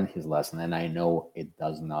learned his lesson, and I know it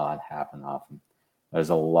does not happen often. There's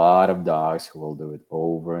a lot of dogs who will do it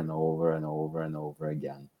over and over and over and over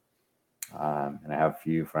again. And I have a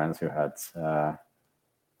few friends who had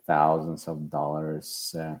thousands of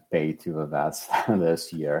dollars paid to the vets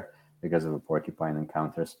this year because of the porcupine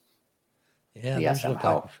encounters. Yeah,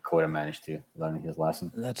 somehow Coda managed to learn his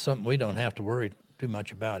lesson. That's something we don't have to worry too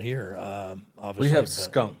much about here. Obviously, we have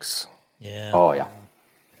skunks. Yeah. Oh yeah.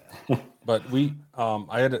 But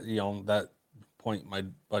I had that point. My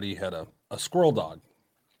buddy had a squirrel dog,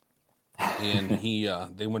 and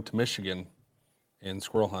they went to Michigan and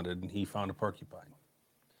squirrel hunted, and he found a porcupine,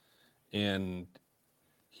 and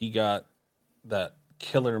he got that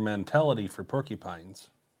killer mentality for porcupines,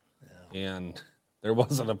 and there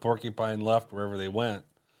wasn't a porcupine left wherever they went.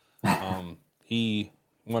 He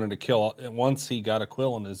wanted to kill. Once he got a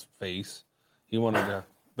quill in his face, he wanted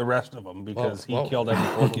the rest of them because he killed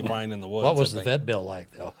every porcupine in the woods. What was the vet bill like,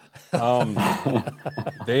 though?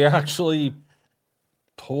 They actually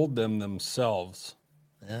pulled them themselves.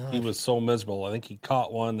 Yeah. He was so miserable. I think he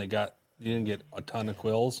caught one. He didn't get a ton of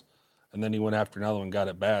quills, and then he went after another one, got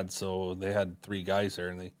it bad. So they had 3 guys there,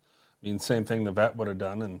 and same thing the vet would have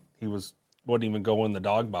done, and he wouldn't even go in the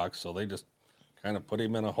dog box. So they just kind of put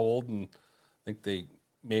him in a hold, and I think they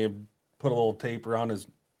may have put a little tape around his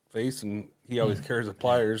face, and he always carries the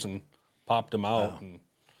pliers and popped him out.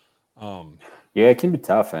 Wow. And it can be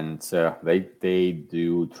tough, and they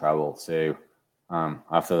do travel. So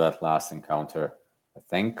after that last encounter, I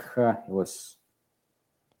think it was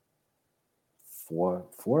 4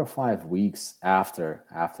 or 5 weeks after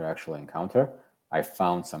actual encounter, I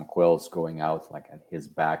found some quills going out at his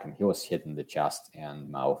back, and he was hitting the chest and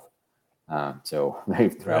mouth. So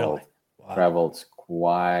they've traveled Really? Wow. traveled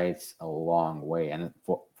quite a long way, and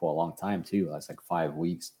for a long time too. That's 5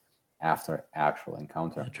 weeks after actual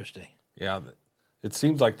encounter. Interesting. yeah, it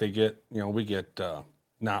seems like they get, we get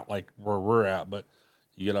not like where we're at, but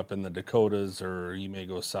you get up in the Dakotas or you may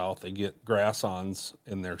go south, they get grass-ons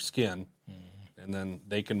in their skin, and then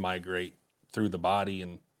they can migrate through the body,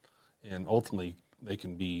 and ultimately they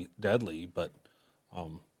can be deadly. But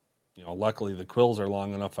luckily the quills are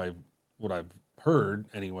long enough. What I've heard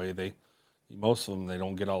anyway, most of them, they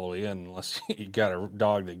don't get all the way in unless you got a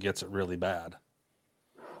dog that gets it really bad.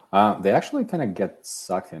 They actually kind of get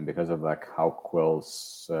sucked in because of how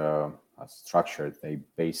quills are structured. They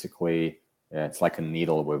basically, it's like a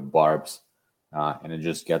needle with barbs, and it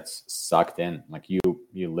just gets sucked in.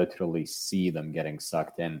 You literally see them getting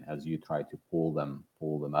sucked in as you try to pull them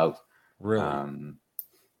out. Really?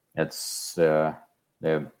 It's they're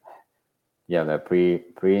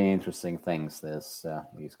pretty interesting things.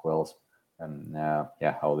 These quills, and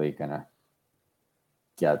how they gonna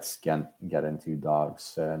get into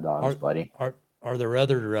dogs body. Are there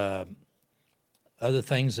other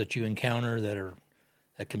things that you encounter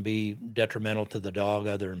that can be detrimental to the dog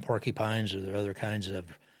other than porcupines? Are there other kinds of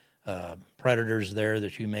predators there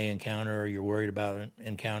that you may encounter or you're worried about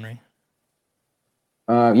encountering?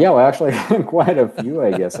 Actually quite a few,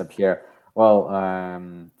 I guess, up here. Well,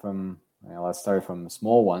 let's start from the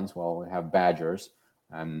small ones. Well, we have badgers,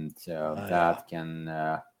 and that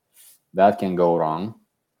can go wrong,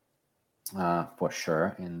 for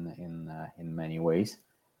sure in many ways.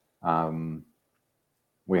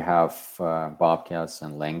 We have bobcats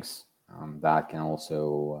and lynx. that can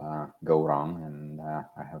also go wrong. And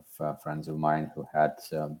I have friends of mine who had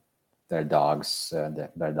their dogs kind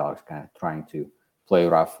of trying to play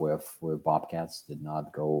rough with bobcats. Did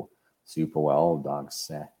not go super well.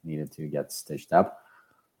 Dogs needed to get stitched up.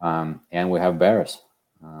 And we have bears,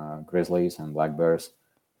 grizzlies and black bears.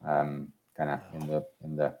 Kind of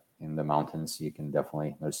in the mountains, you can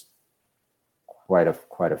definitely, there's quite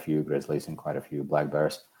a few grizzlies and quite a few black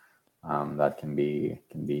bears. That can be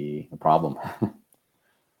a problem.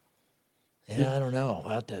 Yeah, I don't know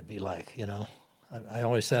what that'd be like. I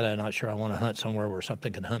always said I'm not sure I want to hunt somewhere where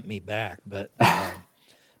something can hunt me back, but I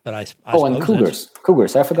Oh, and suppose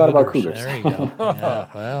cougars. I forgot about cougars. There you go. Yeah,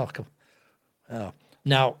 well,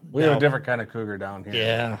 now we have a different kind of cougar down here.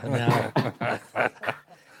 Yeah.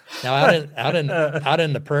 Now out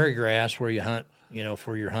in the prairie grass where you hunt,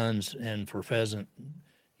 for your huns and for pheasant,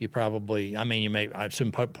 you probably, I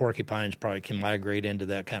assume porcupines probably can migrate into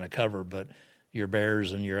that kind of cover, but your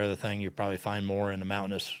bears and your other thing, you probably find more in the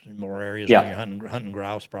mountainous, more areas when you're hunting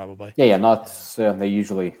grouse, probably. Yeah. Not they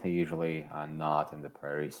usually are not in the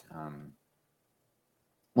prairies.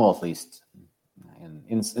 Well, at least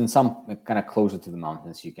in some kind of closer to the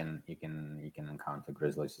mountains, you can encounter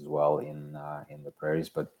grizzlies as well in the prairies,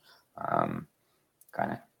 but kind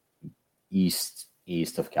of east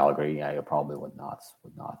of Calgary, you probably would not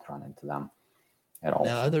run into them at all.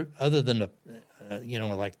 Now, other than the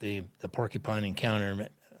like the porcupine encounter,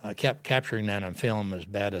 I kept capturing that on film. As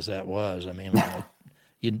bad as that was,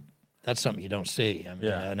 that's something you don't see.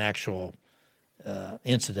 An actual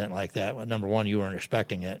incident like that. Well, number one, you weren't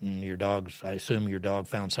expecting it, and I assume your dog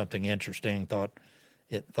found something interesting, thought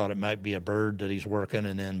it might be a bird that he's working,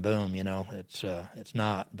 and then boom, it's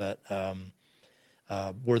not. But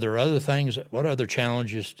were there other things? What other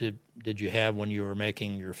challenges did you have when you were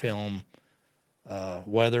making your film?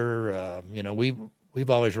 Weather, we've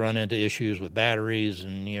always run into issues with batteries,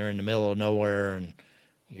 and you're in the middle of nowhere and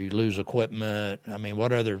you lose equipment.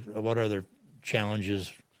 What other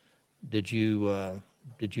challenges did you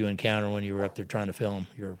encounter when you were up there trying to film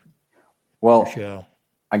your show?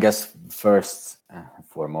 I guess first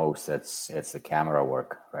foremost, it's the camera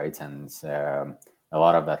work, right? And a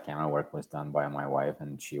lot of that camera work was done by my wife,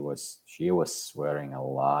 and she was swearing a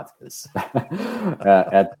lot because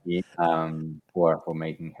at me for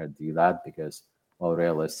making her do that, because, well,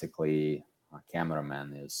 realistically, a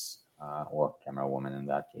cameraman is or camera woman in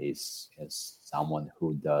that case is someone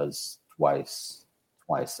who does twice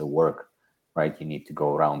the work, right? You need to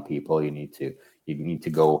go around people. You need to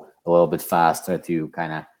go a little bit faster to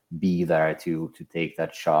kind of be there to take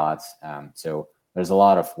that shot. So there's a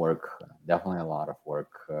lot of work, definitely a lot of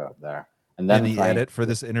work there. And then in the edit for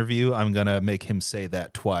this interview, I'm gonna make him say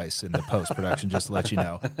that twice in the post production, just to let you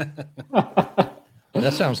know.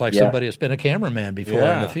 That sounds like somebody that's been a cameraman before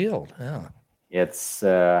in the field. Yeah, it's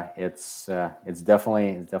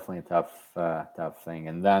definitely a tough thing.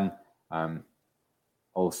 And then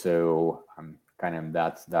also kind of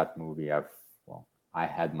that movie, I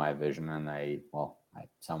had my vision, and I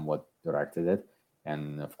somewhat directed it.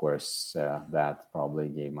 And of course, that probably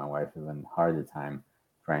gave my wife even harder time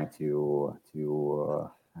trying to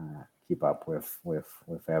keep up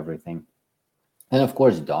with everything. And of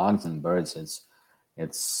course, dogs and birds.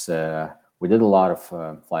 It's we did a lot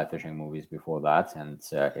of fly fishing movies before that, and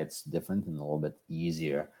it's different and a little bit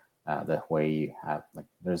easier. That way, you have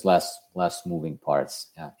there's less moving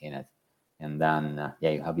parts in it. And then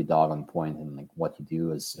you have your dog on point, and what you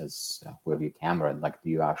do is with your camera, do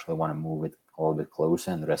you actually want to move it a little bit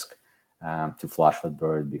closer and risk to flush the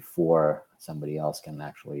bird before somebody else can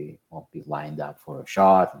actually be lined up for a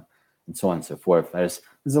shot, and so on and so forth. There's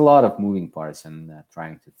a lot of moving parts, and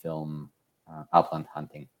trying to film upland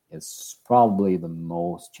hunting is probably the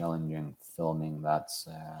most challenging filming that's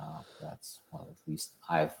at least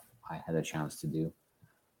I had a chance to do.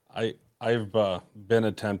 I've been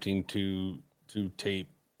attempting to tape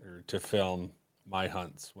or to film my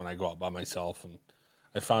hunts when I go out by myself, and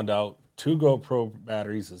I found out 2 GoPro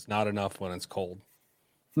batteries is not enough when it's cold.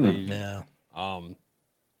 Yeah.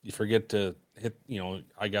 You forget to hit.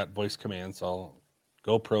 I got voice commands, so I'll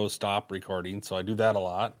GoPro stop recording, so I do that a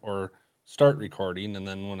lot, or start recording, and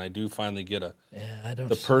then when I do finally get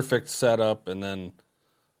the perfect setup, and then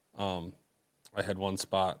I had one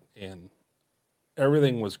spot and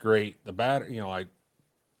everything was great. The battery, I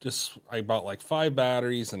bought 5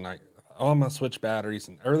 batteries, and I'm gonna switch batteries,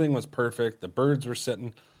 and everything was perfect. The birds were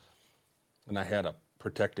sitting, and I had a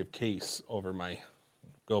protective case over my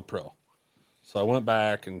GoPro. So I went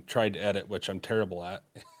back and tried to edit, which I'm terrible at,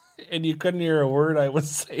 and you couldn't hear a word I was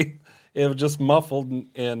saying. it was just muffled,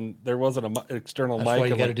 and there wasn't an external That's mic. why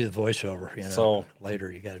you I'm got to like, do the voiceover. You know, So-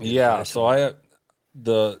 later you got to do yeah. the So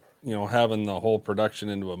voiceover. having the whole production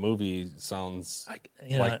into a movie sounds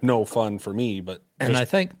You know, like no fun for me, but and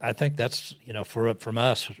just, I think that's, you know, from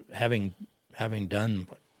us having done,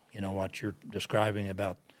 you know, what you're describing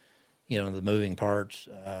about, you know, the moving parts.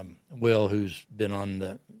 Will, who's been on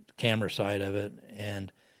the camera side of it,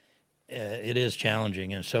 and it is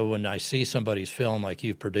challenging. And so when I see somebody's film like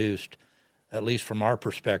you've produced, at least from our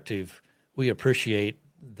perspective, we appreciate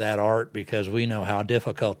that art because we know how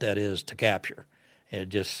difficult that is to capture.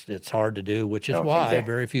 It's hard to do, which is Oh, why exactly.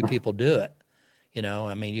 very few people do it. You know,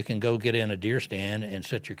 I mean, you can go get in a deer stand and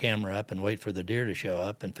set your camera up and wait for the deer to show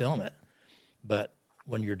up and film it. But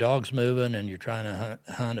when your dog's moving and you're trying to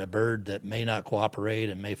hunt a bird that may not cooperate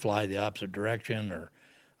and may fly the opposite direction or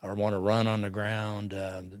want to run on the ground,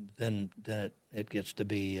 then it gets to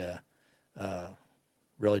be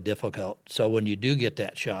really difficult. So when you do get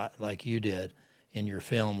that shot, like you did in your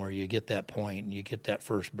film, where you get that point and you get that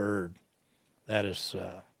first bird, that is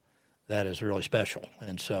really special.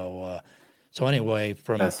 And so anyway,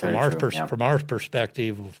 That's very true. Yeah. from our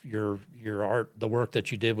perspective, your art, the work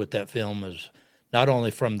that you did with that film is not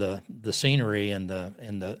only from the scenery and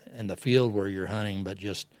the field where you're hunting, but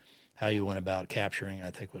just how you went about capturing.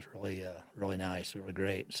 I think was really nice, really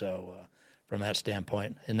great. So from that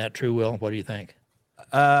standpoint, isn't that true, Will? What do you think?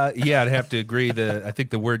 Yeah, I'd have to agree. I think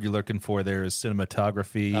the word you're looking for there is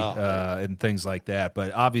cinematography and things like that.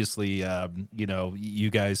 But obviously, you know, you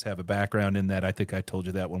guys have a background in that. I think I told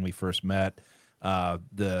you that when we first met.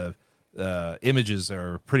 The images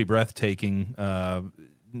are pretty breathtaking.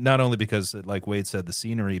 Not only because, like Wade said, the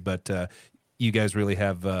scenery, but you guys really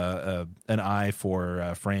have an eye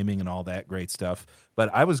for framing and all that great stuff. But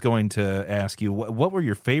I was going to ask you, what were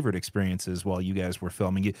your favorite experiences while you guys were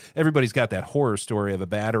filming? Everybody's got that horror story of a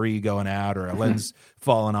battery going out or a lens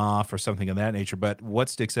falling off or something of that nature. But what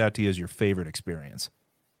sticks out to you as your favorite experience?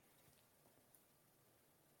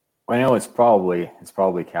 I know it's probably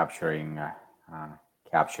capturing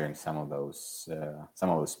some of those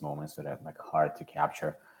moments that are like hard to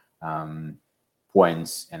capture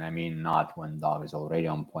points. And I mean, not when dog is already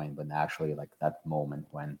on point, but actually like that moment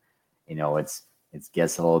when, you know, it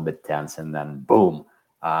gets a little bit tense and then boom,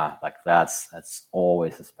 like that's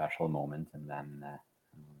always a special moment. And then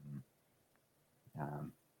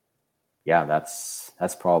yeah, that's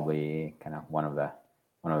probably kind of one of the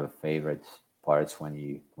favorite parts when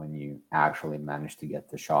you actually manage to get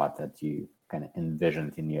the shot that you kind of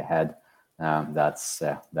envisioned in your head. That's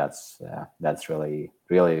really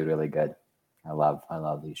really good. I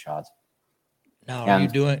love these shots. Now,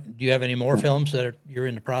 And do you have any more films that you're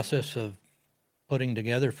in the process of putting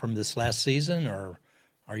together from this last season, or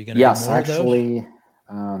are you going to do yes, more of those? actually,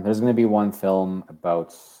 there's going to be one film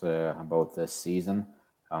about this season.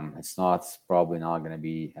 It's probably not going to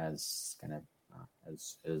be as kind of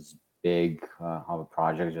as big of a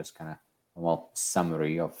project, just kind of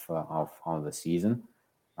summary of the season.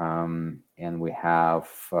 And we have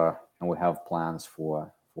plans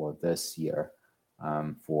for this year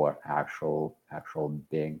for actual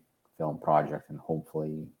big film project, and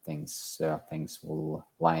hopefully things will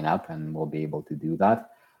line up and we'll be able to do that.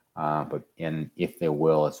 But if they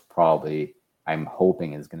will, it's probably, I'm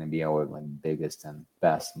hoping it's going to be our like biggest and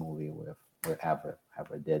best movie we've ever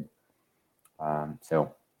did.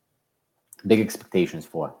 So big expectations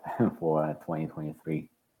for 2023.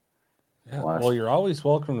 yeah. Well, you're always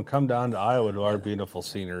welcome to come down to Iowa to our beautiful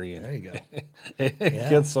scenery. And There you go.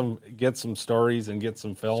 get some stories and get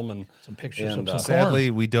some film and Some pictures and, of some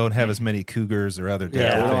Sadly, we don't have as many cougars or other we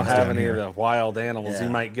deadly don't things have down any here. of the wild animals. Yeah. You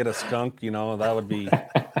might get a skunk, you know, that would be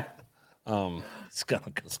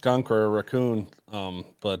skunk. a skunk or a raccoon.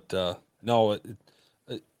 But no,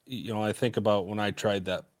 you know, I think about when I tried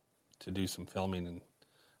that to do some filming, and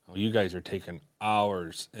you guys are taking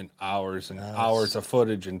hours and hours and hours of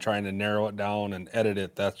footage and trying to narrow it down and edit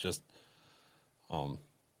it. That's just,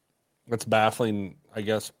 that's baffling. I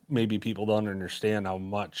guess maybe people don't understand how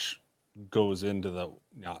much goes into the,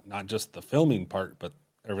 not just the filming part, but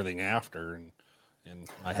everything after. And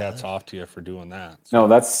my hat's off to you for doing that. So. No,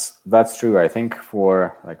 that's true. I think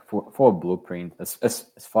for Blueprint, as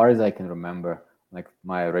far as I can remember, like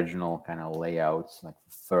my original kind of layouts, like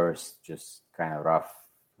first just kind of rough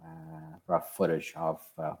footage of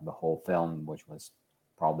the whole film, which was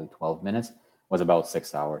probably 12 minutes, was about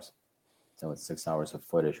 6 hours. So it's 6 hours of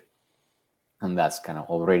footage, and that's kind of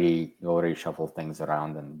already shuffle things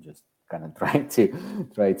around and just kind of try to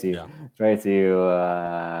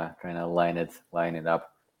kind of line it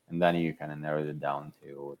up. and then you kind of narrowed it down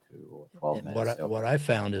to 12 And minutes. what I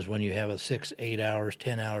found is when you have a 6, 8 hours,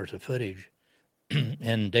 10 hours of footage,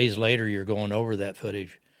 and days later you're going over that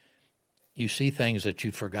footage, you see things that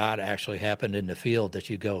you forgot actually happened in the field that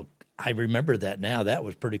you go, I remember that now. That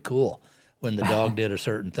was pretty cool when the dog did a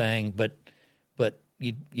certain thing, but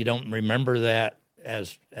you don't remember that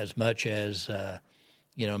as much as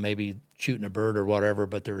maybe shooting a bird or whatever.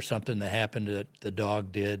 But there was something that happened that the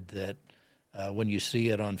dog did that when you see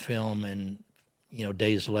it on film and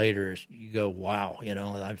days later you go, wow,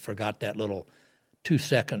 I forgot that little 2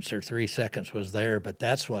 seconds or 3 seconds was there, but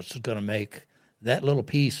that's what's going to make that little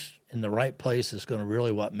piece in the right place is going to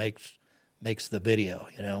really what makes the video,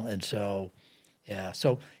 and so yeah,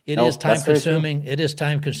 so it is time consuming. It is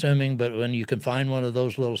time consuming, but when you can find one of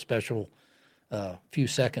those little special few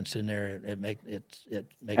seconds in there, it makes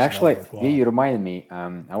actually it all worthwhile. you reminded me.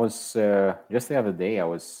 I was just the other day I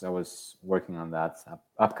was working on that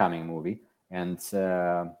upcoming movie, and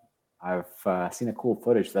I've seen a cool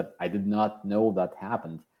footage that I did not know that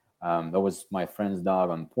happened. That was my friend's dog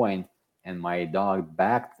on point, and my dog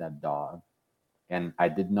backed that dog. And I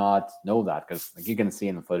did not know that because, like you can see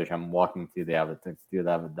in the footage, I'm walking to the other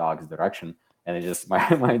dog's direction, and it just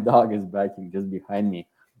my dog is backing just behind me.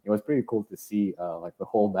 It was pretty cool to see like the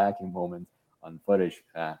whole backing moment on footage.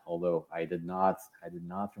 Although I did not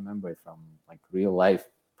remember it from like real life.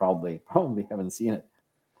 Probably haven't seen it.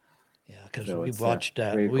 Yeah, because So we've it's, watched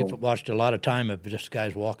pretty cool. watched a lot of time of just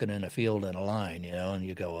guys walking in a field in a line, and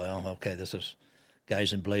you go, well, okay, this is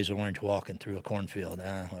guys in blaze orange walking through a cornfield.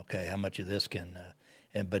 Okay, how much of this can?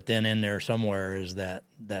 But then in there somewhere is that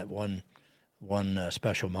one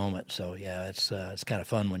special moment. So yeah, it's kind of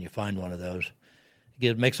fun when you find one of those.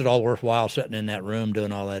 It makes it all worthwhile sitting in that room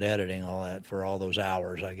doing all that editing, all that for all those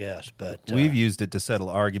hours, I guess. But we've used it to settle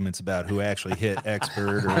arguments about who actually hit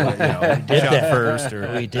expert or shot first.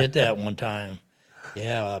 Or we did that one time.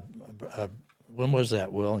 Yeah, when was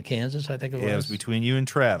that, Will? In Kansas, I think it was? Yeah, it was between you and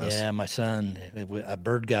Travis. Yeah, my son, a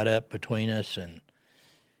bird got up between us, and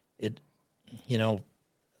it,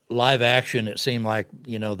 live action, it seemed like,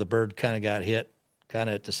 the bird kind of got hit kind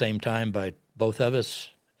of at the same time by both of us.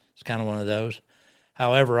 It's kind of one of those.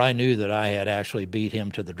 However, I knew that I had actually beat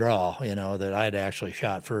him to the draw, that I'd actually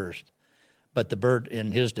shot first. But the bird,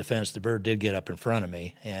 in his defense, the bird did get up in front of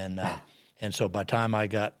me. And so by the time I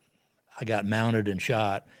got mounted and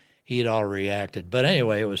shot, he had already reacted. But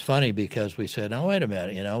anyway, it was funny because we said, oh, wait a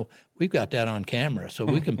minute, we've got that on camera. So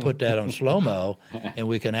we can put that on slow-mo and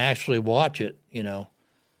we can actually watch it,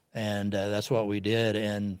 and that's what we did.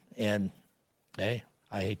 And hey,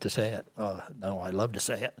 I hate to say it. No, I love to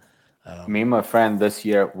say it. Me and my friend this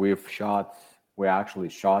year, we actually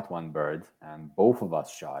shot one bird, and both of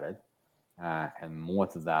us shot it. And more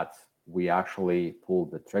to that, we actually pulled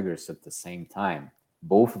the triggers at the same time.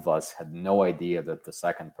 Both of us had no idea that the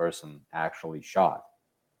second person actually shot.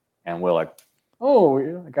 And we're like,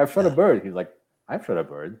 oh, like I've shot a bird. He's like, I've shot a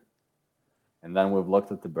bird. And then we've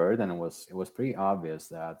looked at the bird, and it was pretty obvious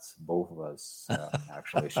that both of us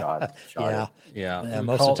actually shot Yeah. it. Yeah.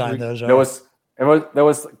 Most of the time, those are. There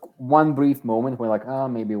was like one brief moment where like, oh,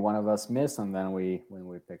 maybe one of us missed, and then when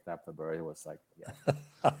we picked up the bird, it was like,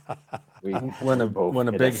 yeah. when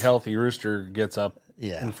a big healthy rooster gets up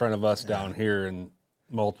Yeah. in front of us down here and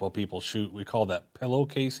multiple people shoot, we call that pillow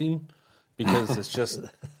casing because it's just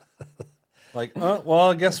like, oh,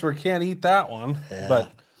 well, I guess we can't eat that one. Yeah.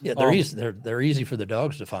 But yeah, they're easy. They're easy for the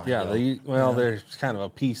dogs to find. Yeah, there's kind of a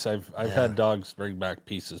piece. I've had dogs bring back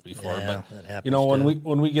pieces before, but that happens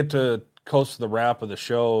when we get to close to the wrap of the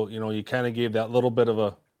show, you kind of gave that little bit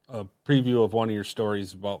of a preview of one of your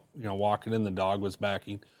stories about walking in, the dog was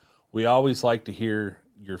backing. We always like to hear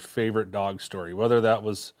your favorite dog story, whether that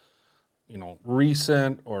was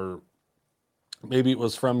recent or maybe it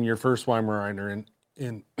was from your first Weimaraner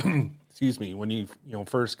in excuse me, when you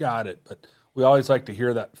first got it, but we always like to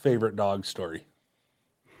hear that favorite dog story.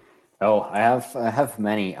 Oh, I have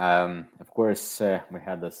many. Of course, we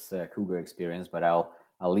had this cougar experience, but I'll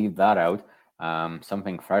leave that out.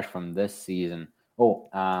 Something fresh from this season. Oh,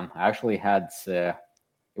 I actually had. It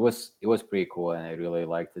was pretty cool, and I really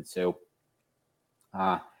liked it. So,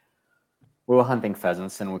 we were hunting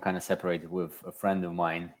pheasants, and we kind of separated with a friend of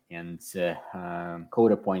mine. And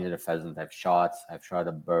Coda pointed a pheasant. I've shot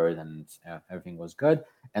a bird, and everything was good.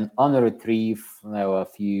 And on the retrieve, there were a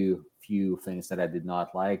few things that I did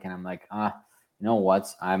not like, and I'm like, you know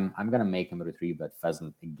what? I'm gonna make him retrieve that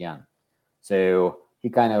pheasant again. So he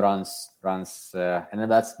kind of runs, and then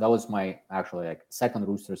that was my actually like second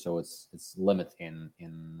rooster. So it's limit in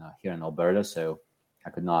here in Alberta, so I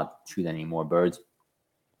could not shoot any more birds.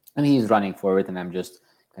 And he's running for it, and I'm just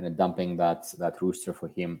kind of dumping that rooster for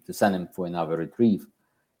him to send him for another retrieve.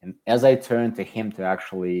 And as I turn to him to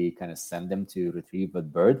actually kind of send him to retrieve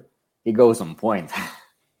that bird, he goes on point.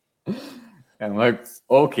 And I'm like,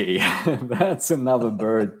 okay, that's another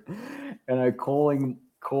bird. And I calling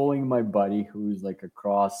my buddy who's like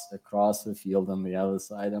across the field on the other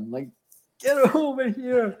side. I'm like, get over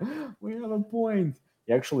here. We have a point.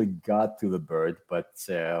 He actually got to the bird, but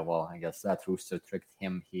well, I guess that rooster tricked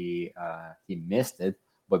him. He missed it,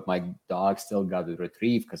 but my dog still got the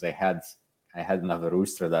retrieve because I had another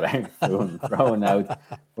rooster that I thrown out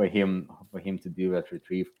for him to do that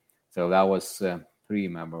retrieve. So that was a pretty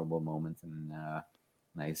memorable moment, and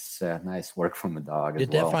nice work from the dog as well.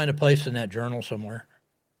 Did that find a place in that journal somewhere?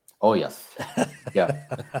 Oh yes, yeah,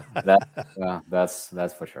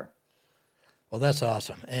 that's for sure. Well, that's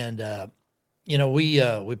awesome, and we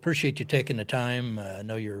appreciate you taking the time. I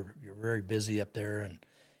know you're very busy up there, and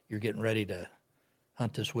you're getting ready to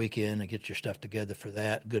hunt this weekend and get your stuff together for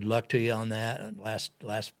that. Good luck to you on that.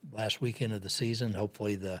 Last weekend of the season.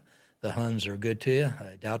 Hopefully the Huns are good to you.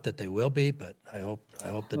 I doubt that they will be, but I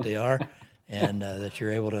hope that they are, and that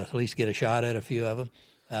you're able to at least get a shot at a few of them.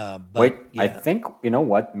 Wait, yeah. I think you know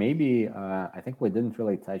what? Maybe I think we didn't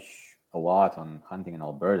really touch a lot on hunting in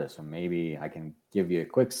Alberta, so maybe I can give you a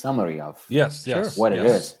quick summary of what it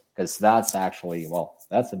is, because that's actually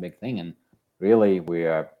that's a big thing, and really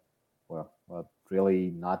we're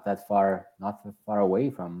really not that far away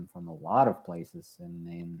from a lot of places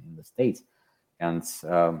in the States, and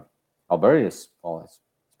Alberta is it's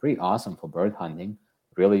pretty awesome for bird hunting.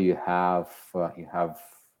 Really, you have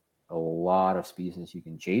a lot of species you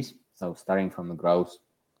can chase. So starting from the grouse,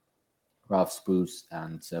 rough spruce,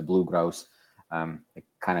 and blue grouse, kind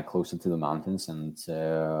of closer to the mountains and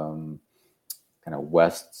kind of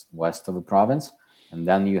west of the province. And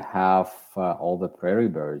then you have all the prairie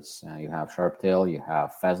birds. You have sharptail, you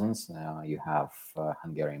have pheasants, you have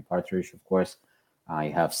Hungarian partridge, of course.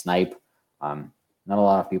 You have snipe. Not a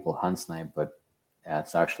lot of people hunt snipe, but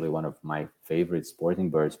it's actually one of my favorite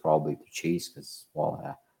sporting birds probably to chase because,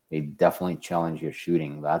 they definitely challenge your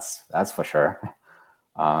shooting. That's for sure.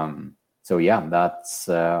 So yeah, that's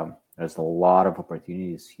there's a lot of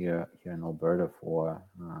opportunities here in Alberta for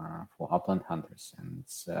upland hunters, and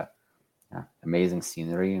it's amazing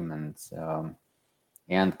scenery, and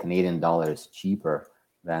Canadian dollar is cheaper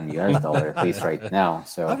than US dollar, at least right now.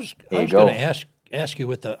 So I was going to ask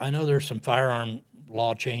you I know there's some firearm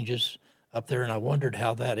law changes up there, and I wondered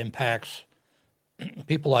how that impacts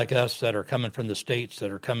people like us that are coming from the States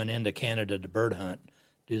that are coming into Canada to bird hunt.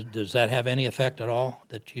 Does that have any effect at all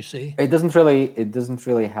that you see? It doesn't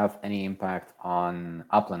really have any impact on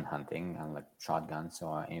upland hunting, like shotguns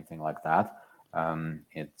or anything like that.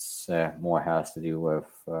 It's more has to do with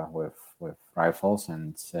rifles,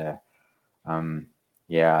 and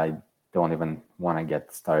I don't even want to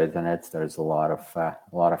get started on it. There's a lot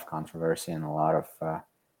of controversy and a lot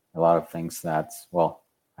of things that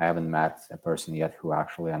I haven't met a person yet who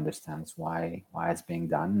actually understands why it's being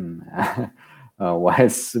done, why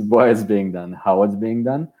it's being done, how it's being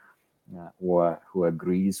done, or who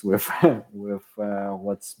agrees with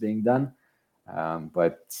what's being done.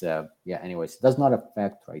 Anyways, it does not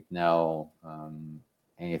affect right now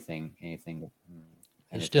anything.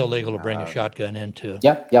 It's still legal to bring a shotgun into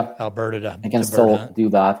Alberta. I can still do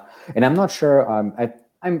that, and I'm not sure.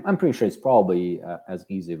 I'm pretty sure it's probably as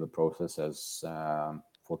easy of a process as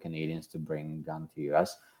for Canadians to bring gun to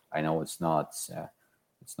US. I know it's not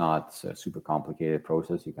a super complicated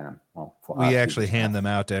process. You can we actually hand them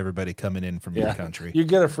out to everybody coming in from your country. You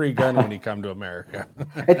get a free gun when you come to America.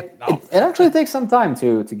 It actually takes some time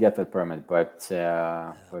to get that permit, but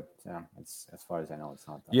it's, as far as I know, it's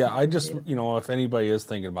not. I just if anybody is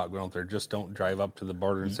thinking about going out there, just don't drive up to the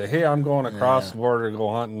border and say, "Hey, I'm going across the border to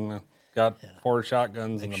go hunting." Got 4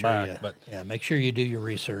 shotguns in the back, make sure you do your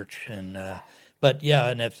research, and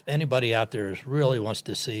and if anybody out there really wants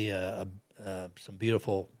to see some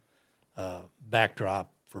beautiful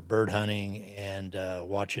backdrop for bird hunting and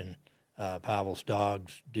watching Pavel's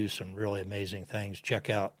dogs do some really amazing things, check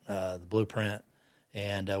out the blueprint,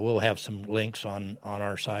 and we'll have some links on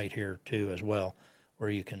our site here too as well, where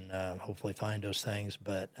you can hopefully find those things.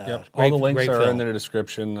 But all the links are in the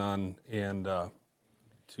description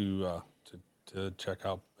to check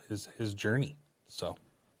out his journey. So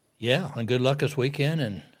and good luck this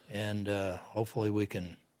weekend, and hopefully we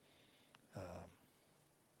can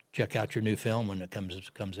check out your new film when it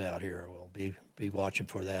comes out here. We'll be watching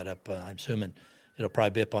for that up. I'm assuming it'll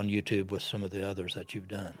probably be up on YouTube with some of the others that you've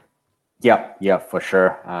done. Yeah, for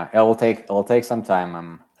sure. It'll take some time.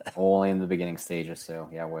 I'm only in the beginning stages, so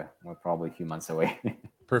we're probably a few months away.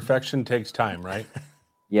 Perfection takes time, right?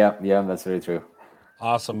 Yeah, that's very true.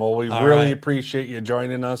 Awesome. Well, we All really right. appreciate you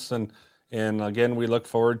joining us, and again, we look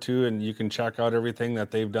forward to, and you can check out everything that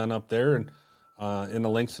they've done up there, and in the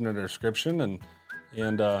links in the description, and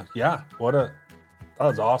yeah, that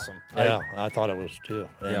was awesome. Yeah, I thought it was too.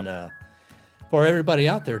 And for everybody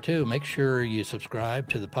out there too, make sure you subscribe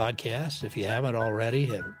to the podcast if you haven't already.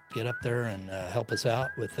 Get up there and help us out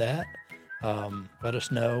with that. Let us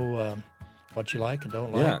know what you like and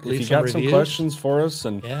don't like. Yeah, Leave if you some got reviews. some questions for us,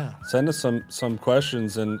 and Yeah. send us some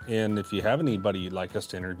questions, and if you have anybody you'd like us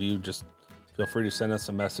to interview, just feel free to send us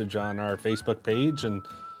a message on our Facebook page and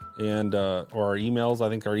or our emails. I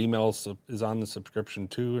think our emails is on the subscription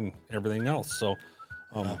too, and everything else. So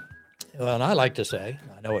Well, and I like to say,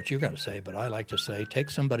 I know what you're going to say, but I like to say, take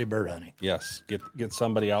somebody bird hunting. yes, get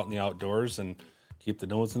somebody out in the outdoors and keep the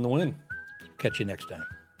nose in the wind. Catch you next time.